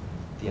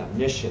the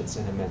omniscience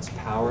and immense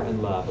power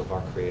and love of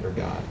our Creator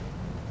God.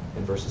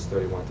 in verses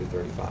 31 through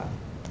 35.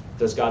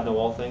 Does God know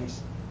all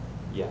things?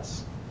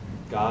 Yes.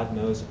 God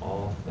knows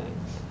all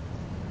things.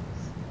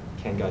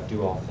 Can God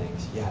do all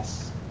things?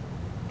 Yes.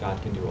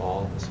 God can do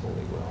all His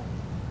holy will.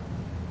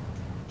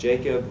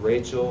 Jacob,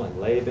 Rachel, and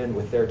Laban,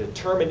 with their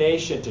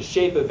determination to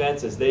shape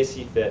events as they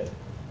see fit,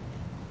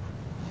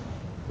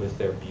 with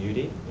their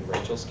beauty, in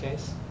Rachel's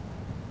case,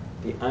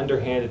 the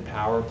underhanded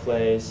power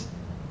plays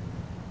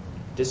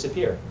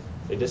disappear.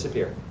 They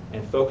disappear.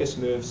 And focus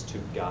moves to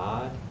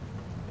God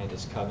and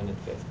His covenant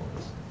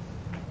faithfulness.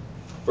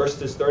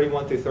 Verses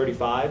 31 through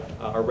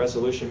 35, our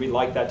resolution, we'd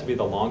like that to be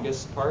the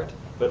longest part,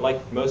 but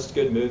like most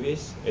good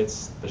movies,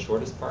 it's the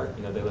shortest part.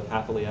 They live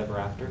happily ever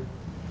after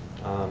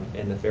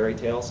in the fairy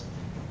tales.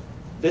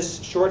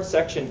 This short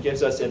section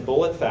gives us, in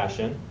bullet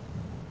fashion,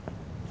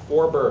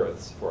 4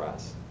 births for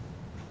us.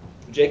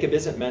 Jacob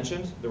isn't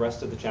mentioned the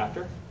rest of the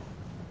chapter.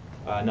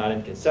 Not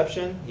in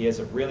conception. He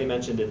isn't really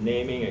mentioned in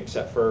naming,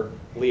 except for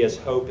Leah's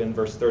hope in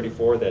verse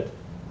 34 that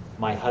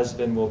my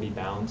husband will be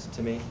bound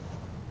to me.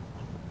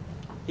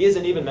 He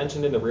isn't even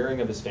mentioned in the rearing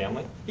of his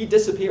family. He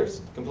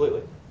disappears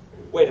completely.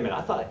 Wait a minute,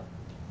 I thought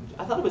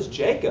it was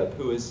Jacob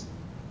who is...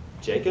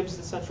 Jacob's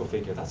the central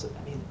figure.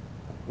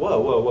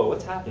 Whoa,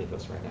 what's happening to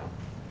us right now?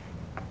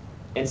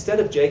 Instead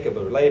of Jacob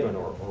or Laban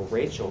or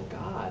Rachel,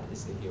 God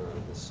is the hero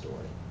of this story.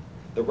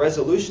 The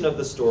resolution of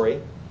the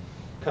story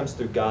comes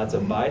through God's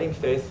abiding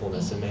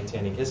faithfulness in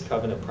maintaining His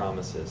covenant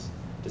promises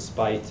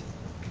despite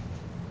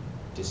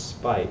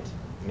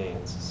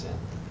man's sin.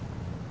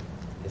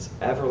 His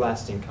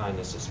everlasting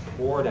kindness is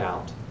poured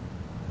out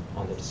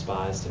on the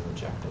despised and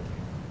rejected.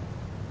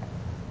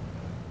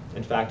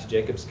 In fact,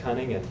 Jacob's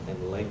cunning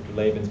and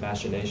Laban's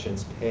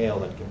machinations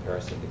pale in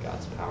comparison to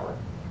God's power.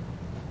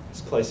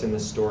 His place in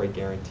this story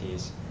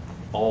guarantees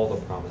all the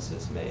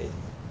promises made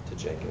to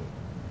Jacob.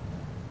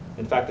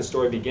 In fact, the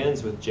story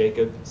begins with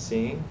Jacob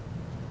seeing.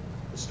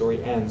 The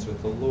story ends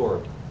with the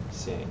Lord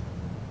seeing,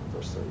 in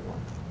verse 31.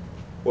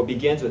 What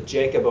begins with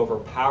Jacob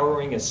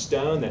overpowering a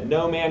stone that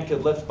no man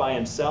could lift by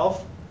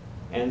himself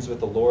ends with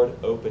the Lord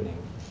opening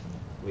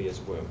Leah's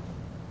womb.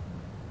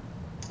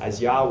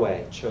 As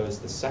Yahweh chose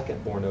the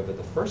secondborn over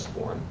the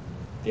firstborn,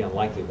 the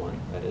unlikely one,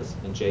 that is,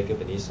 in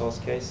Jacob and Esau's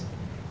case,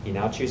 He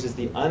now chooses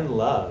the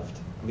unloved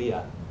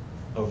Leah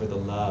over the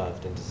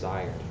loved and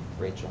desired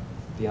Rachel,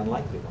 the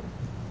unlikely one.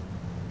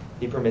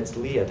 He permits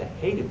Leah, the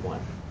hated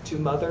one, to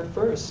mother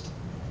first.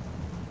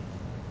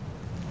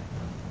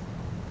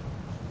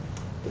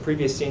 The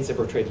previous scenes have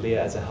portrayed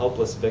Leah as a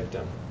helpless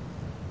victim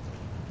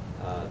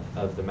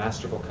of the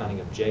masterful cunning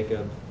of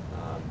Jacob,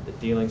 the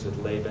dealings with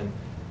Laban.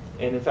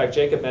 And in fact,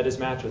 Jacob met his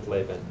match with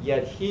Laban.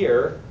 Yet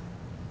here,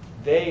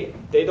 they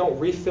don't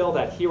refill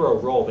that hero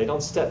role. They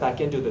don't step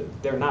back into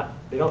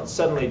they don't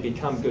suddenly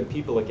become good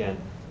people again.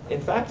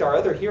 In fact, our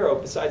other hero,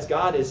 besides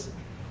God, is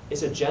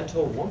a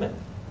gentle woman.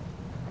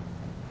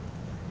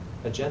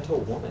 A gentle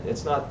woman.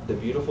 It's not the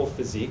beautiful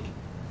physique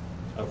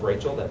of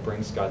Rachel that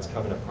brings God's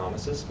covenant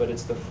promises, but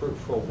it's the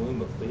fruitful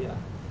womb of Leah.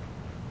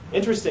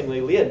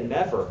 Interestingly, Leah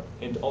never,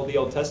 in all the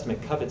Old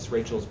Testament, covets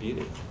Rachel's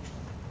beauty.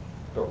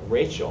 But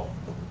Rachel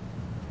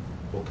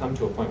will come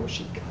to a point where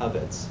she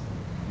covets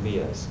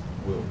Leah's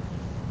womb.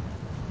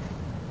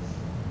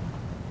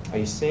 Are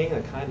you seeing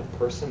the kind of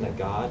person that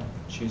God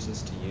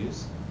chooses to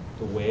use?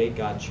 The way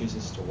God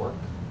chooses to work?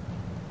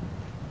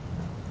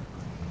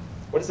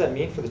 What does that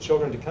mean for the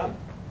children to come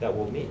that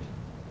we'll meet?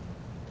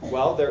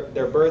 Well,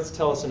 their births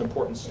tell us an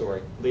important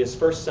story. Leah's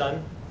first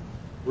son,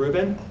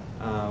 Reuben,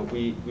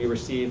 we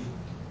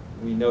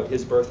note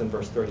his birth in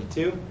verse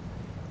 32.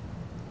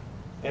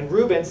 And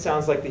Reuben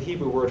sounds like the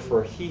Hebrew word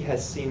for he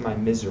has seen my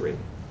misery.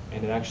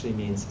 And it actually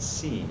means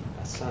see,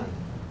 a son.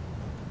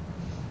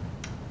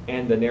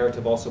 And the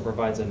narrative also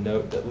provides a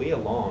note that Leah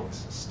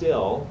longs,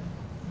 still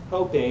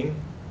hoping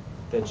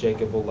that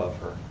Jacob will love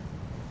her.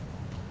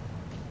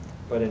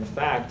 But in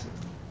fact,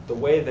 the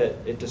way that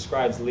it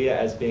describes Leah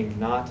as being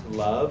not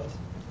loved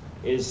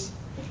is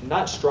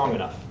not strong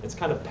enough. It's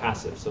kind of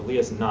passive. So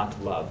Leah's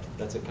not loved.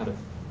 That's a kind of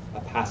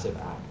a passive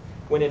act.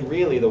 When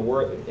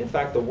in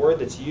fact, the word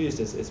that's used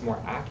is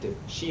more active.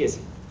 She is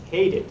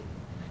hated.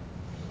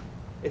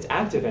 It's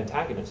active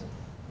antagonism.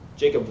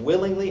 Jacob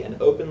willingly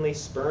and openly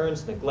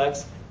spurns,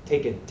 neglects,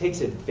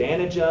 takes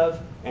advantage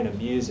of, and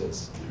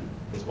abuses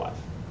his wife.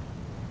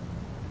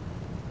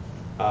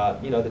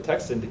 The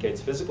text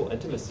indicates physical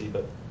intimacy,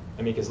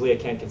 because Leah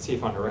can't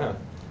conceive on her own.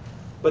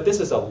 But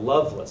this is a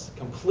loveless,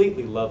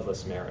 completely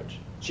loveless marriage.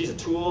 She's a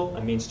tool,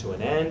 a means to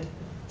an end,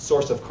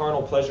 source of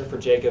carnal pleasure for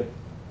Jacob.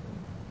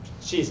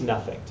 She's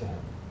nothing to him.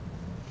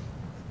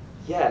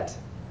 Yet,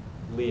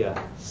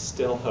 Leah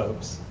still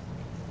hopes,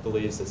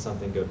 believes that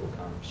something good will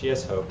come. She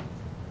has hope.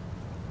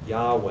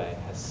 Yahweh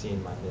has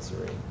seen my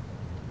misery.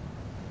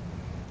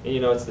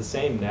 And it's the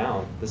same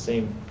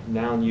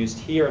noun used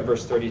here in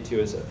verse 32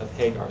 as of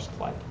Hagar's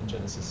plight in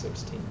Genesis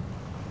 16,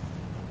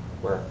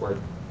 where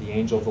the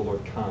angel of the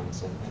Lord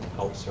comes and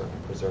helps her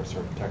and preserves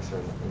her and protects her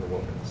in the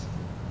wilderness.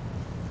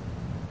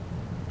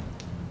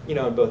 In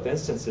both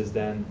instances,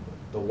 then,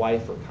 the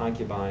wife or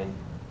concubine,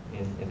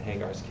 in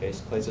Hagar's case,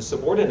 plays a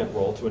subordinate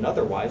role to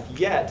another wife,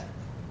 yet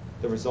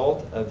The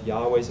result of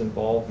Yahweh's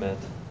involvement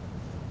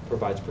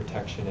provides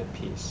protection and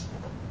peace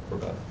for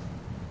both.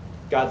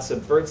 God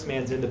subverts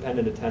man's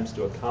independent attempts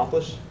to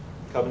accomplish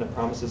covenant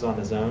promises on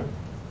his own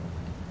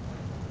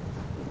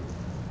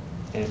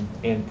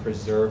and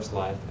preserves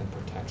life and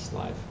protects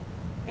life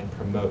and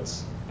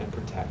promotes and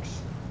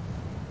protects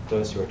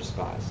those who are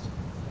despised.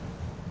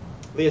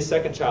 Leah's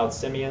second child,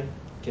 Simeon,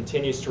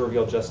 continues to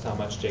reveal just how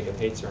much Jacob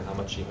hates her and how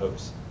much she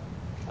hopes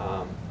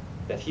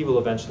that he will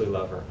eventually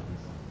love her.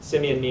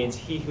 Simeon means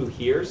he who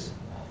hears.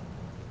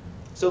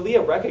 So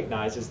Leah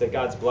recognizes that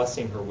God's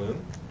blessing her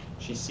womb.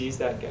 She sees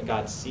that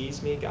God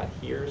sees me, God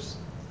hears.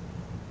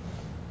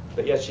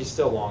 But yet she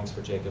still longs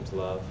for Jacob's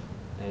love,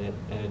 and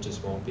it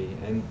just won't be.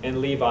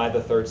 And Levi,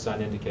 the third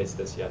son, indicates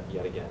this yet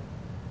again.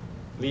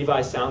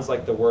 Levi sounds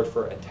like the word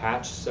for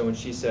attached. So when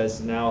she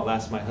says, now at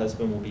last my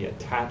husband will be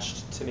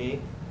attached to me,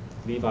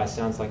 Levi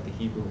sounds like the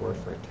Hebrew word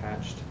for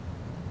attached.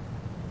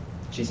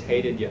 She's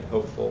hated yet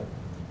hopeful.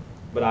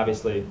 But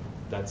obviously,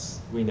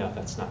 we know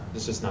that's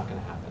just not going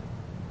to happen.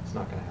 It's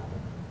not going to happen.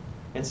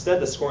 Instead,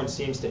 the scorn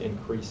seems to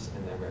increase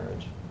in their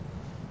marriage.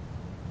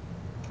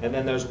 And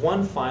then there's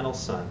one final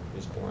son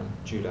who's born,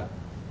 Judah,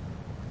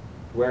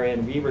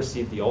 wherein we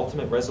receive the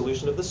ultimate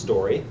resolution of the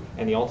story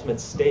and the ultimate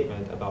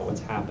statement about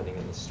what's happening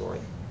in the story.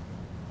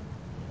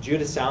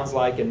 Judah sounds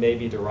like and may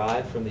be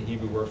derived from the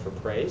Hebrew word for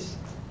praise.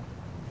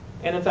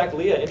 And in fact,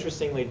 Leah,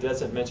 interestingly,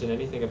 doesn't mention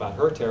anything about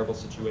her terrible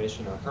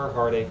situation or her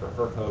heartache or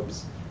her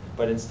hopes,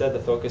 but instead the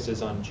focus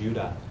is on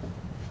Judah,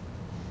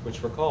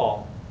 which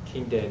recall,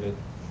 King David,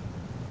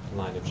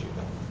 line of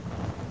Judah.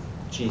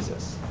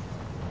 Jesus,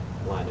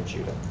 line of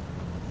Judah.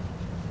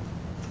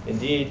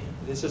 Indeed,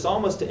 this is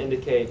almost to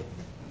indicate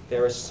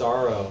there is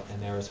sorrow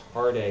and there is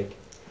heartache,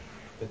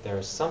 but there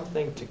is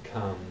something to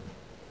come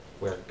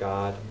where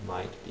God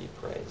might be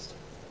praised.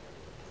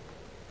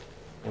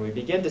 And we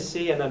begin to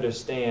see and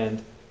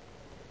understand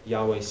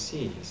Yahweh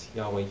sees,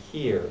 Yahweh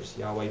hears,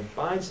 Yahweh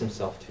binds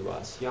himself to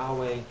us,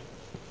 Yahweh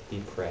be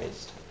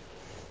praised.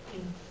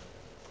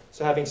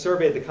 So having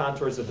surveyed the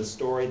contours of the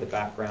story, the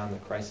background, the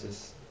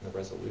crisis, and the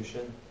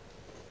resolution,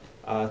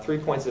 3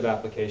 points of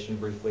application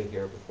briefly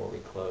here before we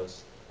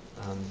close.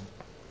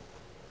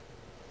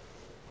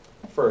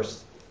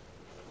 First,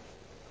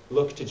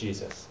 look to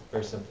Jesus.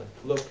 Very simply,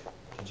 look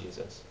to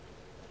Jesus.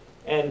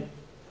 And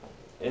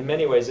in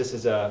many ways, this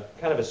is a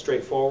kind of a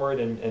straightforward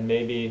and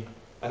maybe,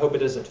 I hope it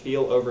doesn't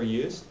feel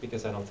overused,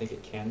 because I don't think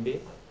it can be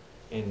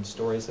in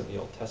stories of the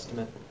Old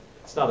Testament.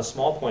 It's not a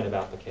small point of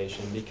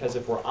application, because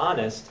if we're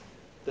honest,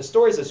 the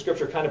stories of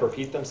Scripture kind of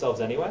repeat themselves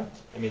anyway.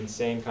 I mean,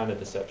 same kind of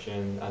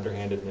deception,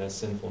 underhandedness,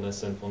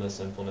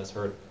 sinfulness,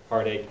 hurt,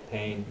 heartache,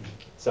 pain,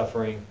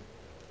 suffering.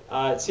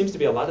 It seems to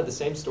be a lot of the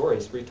same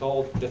stories,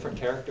 retold, different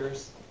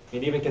characters. I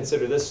mean, even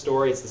consider this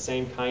story, it's the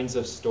same kinds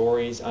of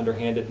stories,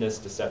 underhandedness,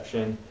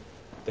 deception,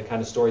 the kind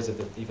of stories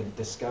of even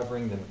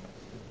discovering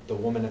the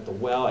woman at the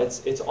well.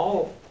 It's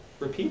all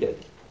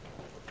repeated.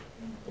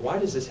 Why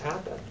does this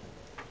happen?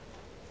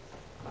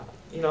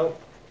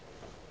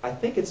 I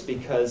think it's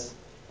because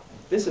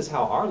this is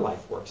how our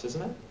life works,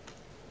 isn't it?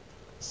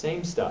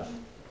 Same stuff.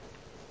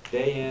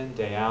 Day in,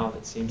 day out,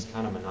 it seems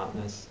kind of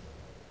monotonous.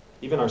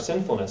 Even our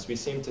sinfulness, we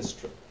seem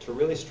to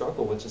really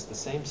struggle with just the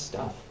same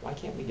stuff. Why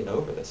can't we get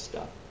over this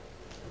stuff?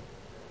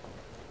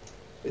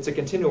 It's a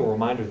continual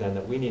reminder then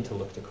that we need to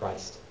look to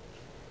Christ,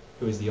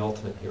 who is the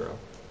ultimate hero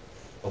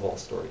of all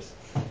stories.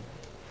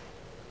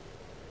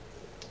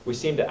 We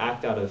seem to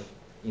act out of,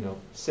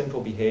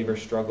 sinful behavior,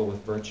 struggle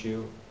with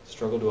virtue,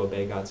 struggle to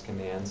obey God's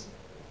commands.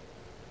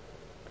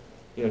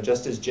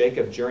 Just as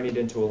Jacob journeyed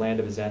into a land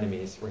of his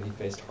enemies where he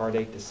faced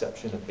heartache,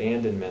 deception,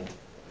 abandonment,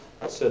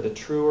 so the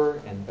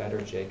truer and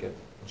better Jacob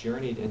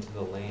journeyed into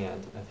the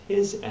land of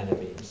his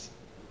enemies,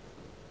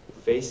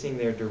 facing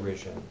their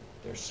derision,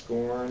 their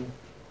scorn,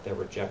 their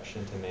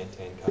rejection to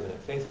maintain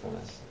covenant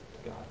faithfulness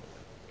to God,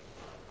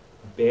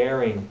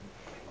 bearing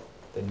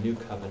the new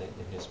covenant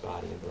in his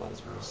body and blood,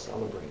 as we will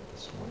celebrate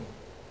this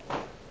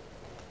morning.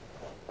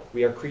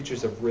 We are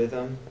creatures of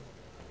rhythm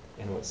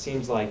and what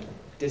seems like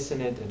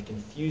dissonant and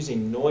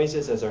confusing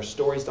noises as our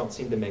stories don't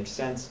seem to make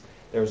sense.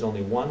 There is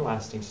only one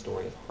lasting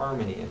story of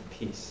harmony and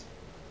peace.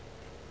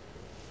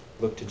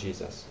 Look to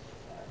Jesus.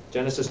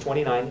 Genesis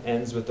 29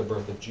 ends with the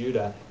birth of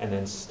Judah and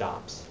then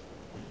stops.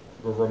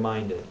 We're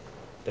reminded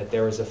that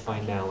there is a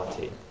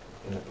finality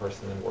in the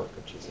person and work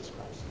of Jesus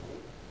Christ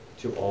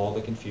to all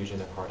the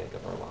confusion and heartache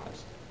of our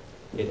lives.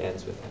 It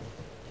ends with him.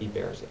 He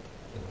bears it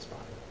in his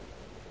body.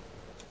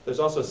 There's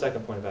also a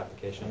second point of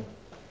application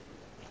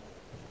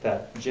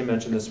that Jim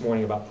mentioned this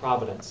morning about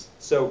providence.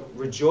 So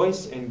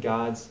rejoice in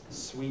God's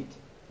sweet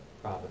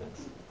providence.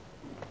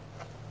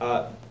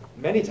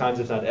 Many times,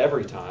 if not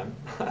every time,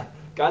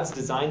 God's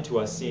design to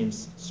us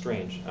seems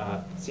strange,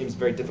 seems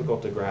very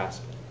difficult to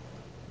grasp.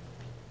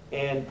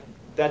 And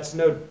that's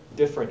no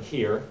different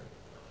here,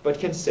 but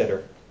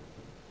consider.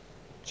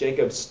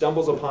 Jacob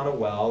stumbles upon a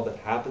well that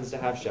happens to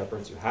have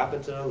shepherds who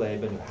happen to know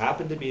Laban, who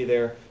happen to be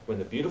there when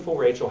the beautiful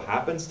Rachel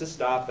happens to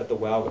stop at the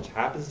well, which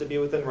happens to be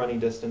within running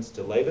distance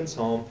to Laban's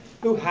home,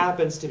 who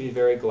happens to be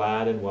very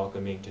glad and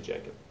welcoming to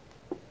Jacob.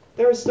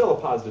 there is still a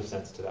positive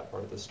sense to that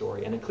part of the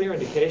story and a clear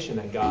indication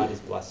that God is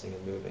blessing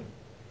and moving.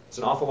 It's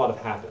an awful lot of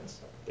happens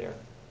there.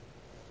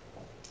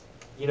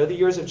 You know, the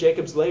years of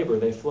Jacob's labor,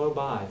 they flow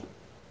by.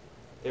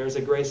 There is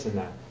a grace in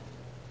that.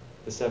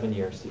 The 7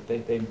 years,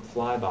 they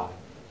fly by.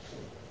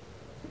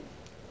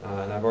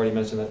 And I've already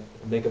mentioned that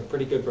make a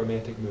pretty good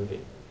romantic movie,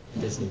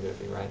 Disney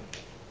movie, right?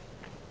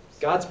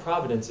 God's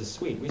providence is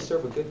sweet. We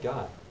serve a good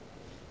God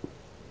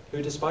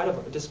who,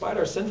 despite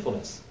our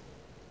sinfulness,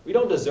 we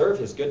don't deserve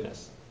his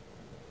goodness.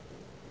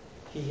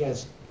 He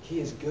is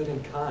good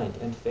and kind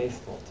and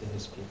faithful to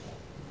his people.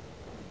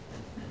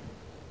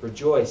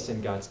 Rejoice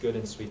in God's good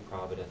and sweet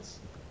providence.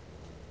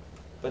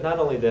 But not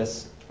only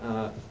this,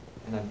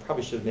 and I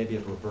probably should maybe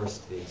have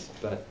reversed these,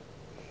 but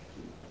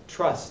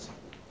trust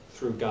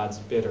through God's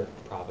bitter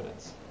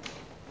providence.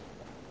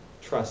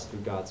 Trust through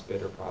God's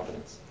bitter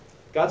providence.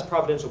 God's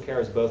providential care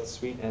is both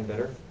sweet and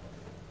bitter.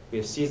 We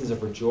have seasons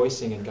of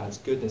rejoicing in God's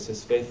goodness,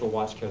 his faithful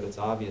watch care that's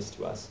obvious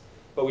to us.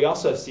 But we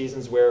also have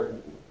seasons where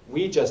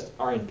we just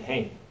are in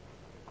pain.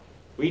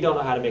 We don't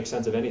know how to make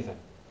sense of anything.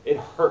 It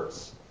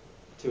hurts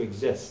to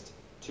exist,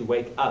 to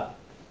wake up,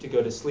 to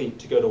go to sleep,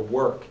 to go to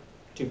work,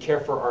 to care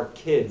for our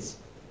kids,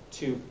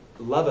 to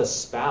love a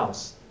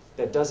spouse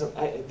that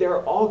doesn't... There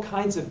are all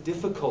kinds of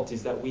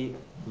difficulties that we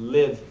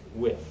live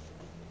with.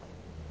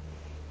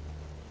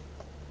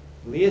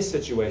 Leah's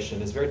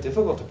situation is very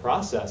difficult to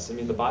process. I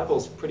mean, the Bible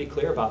is pretty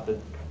clear about the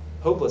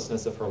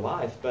hopelessness of her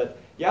life, but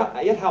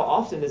yet how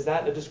often is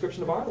that a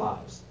description of our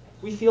lives?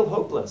 We feel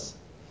hopeless.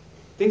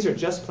 Things are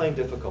just plain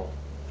difficult.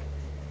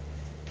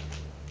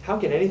 How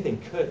can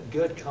anything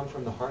good come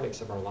from the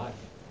heartaches of our life?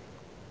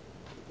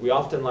 We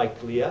often,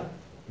 like Leah,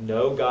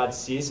 know God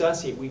sees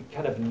us. We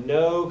kind of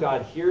know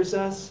God hears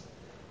us,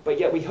 but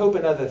yet we hope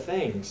in other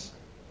things.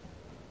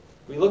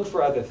 We look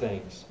for other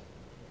things.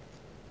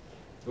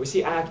 We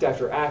see act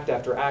after act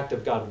after act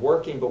of God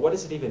working, but what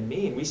does it even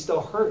mean? We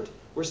still hurt.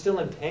 We're still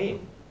in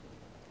pain.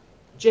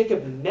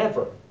 Jacob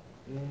never,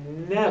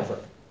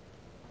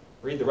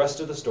 read the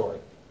rest of the story,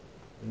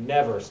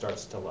 never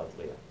starts to love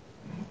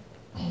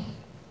Leah.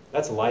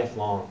 That's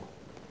lifelong.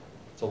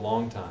 It's a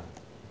long time.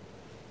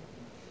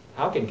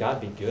 How can God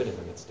be good in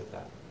the midst of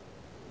that?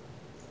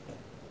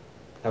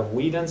 Have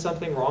we done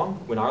something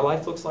wrong when our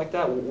life looks like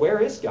that? Where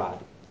is God?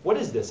 What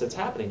is this that's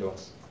happening to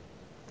us?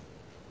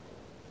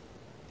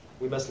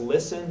 We must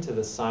listen to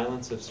the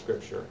silence of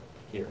Scripture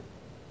here.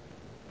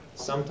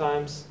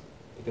 Sometimes,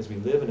 because we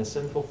live in a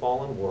sinful,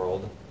 fallen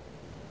world,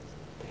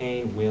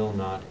 pain will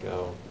not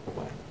go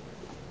away.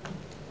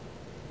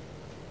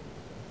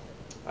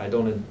 I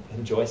don't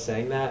enjoy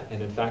saying that,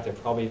 and in fact,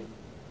 our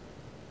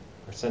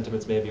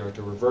sentiments maybe are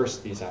to reverse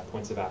these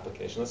points of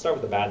application. Let's start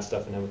with the bad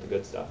stuff and then with the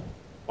good stuff.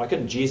 Why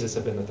couldn't Jesus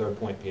have been the third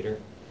point, Peter?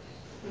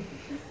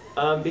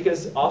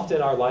 Because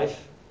often our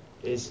life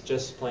is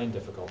just plain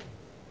difficult.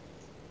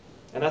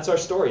 And that's our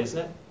story, isn't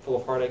it? Full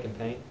of heartache and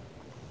pain.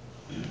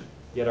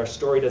 Yet our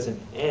story doesn't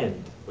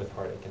end with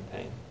heartache and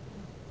pain.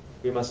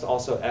 We must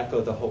also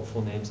echo the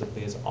hopeful names of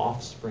Leah's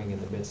offspring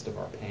in the midst of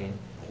our pain.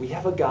 We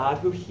have a God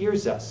who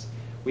hears us.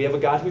 We have a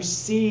God who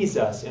sees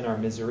us in our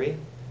misery.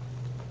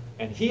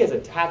 And he has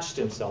attached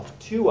himself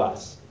to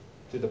us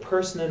through the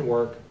person and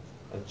work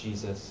of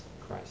Jesus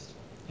Christ.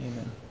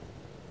 Amen.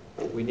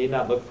 We need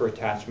not look for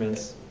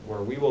attachments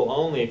where we will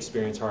only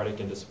experience heartache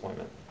and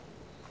disappointment.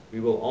 We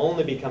will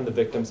only become the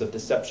victims of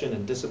deception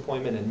and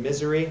disappointment and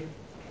misery.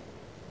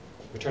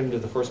 Returning to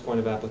the first point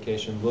of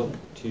application, look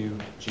to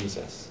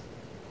Jesus.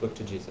 Look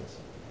to Jesus.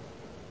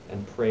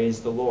 And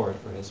praise the Lord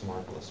for his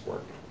marvelous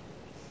work.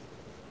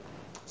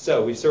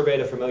 So, we've surveyed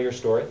a familiar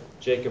story.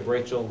 Jacob,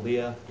 Rachel,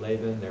 Leah,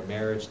 Laban, their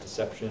marriage,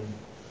 deception.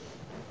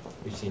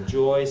 We've seen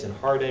joys and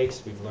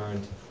heartaches. We've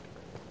learned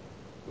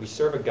we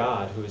serve a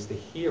God who is the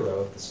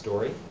hero of the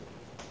story,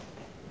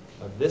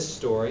 of this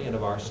story, and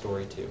of our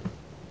story too.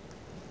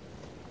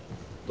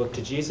 Look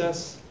to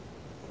Jesus,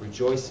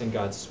 rejoice in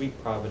God's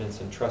sweet providence,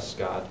 and trust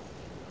God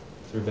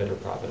through bitter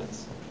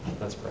providence.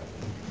 Let's pray.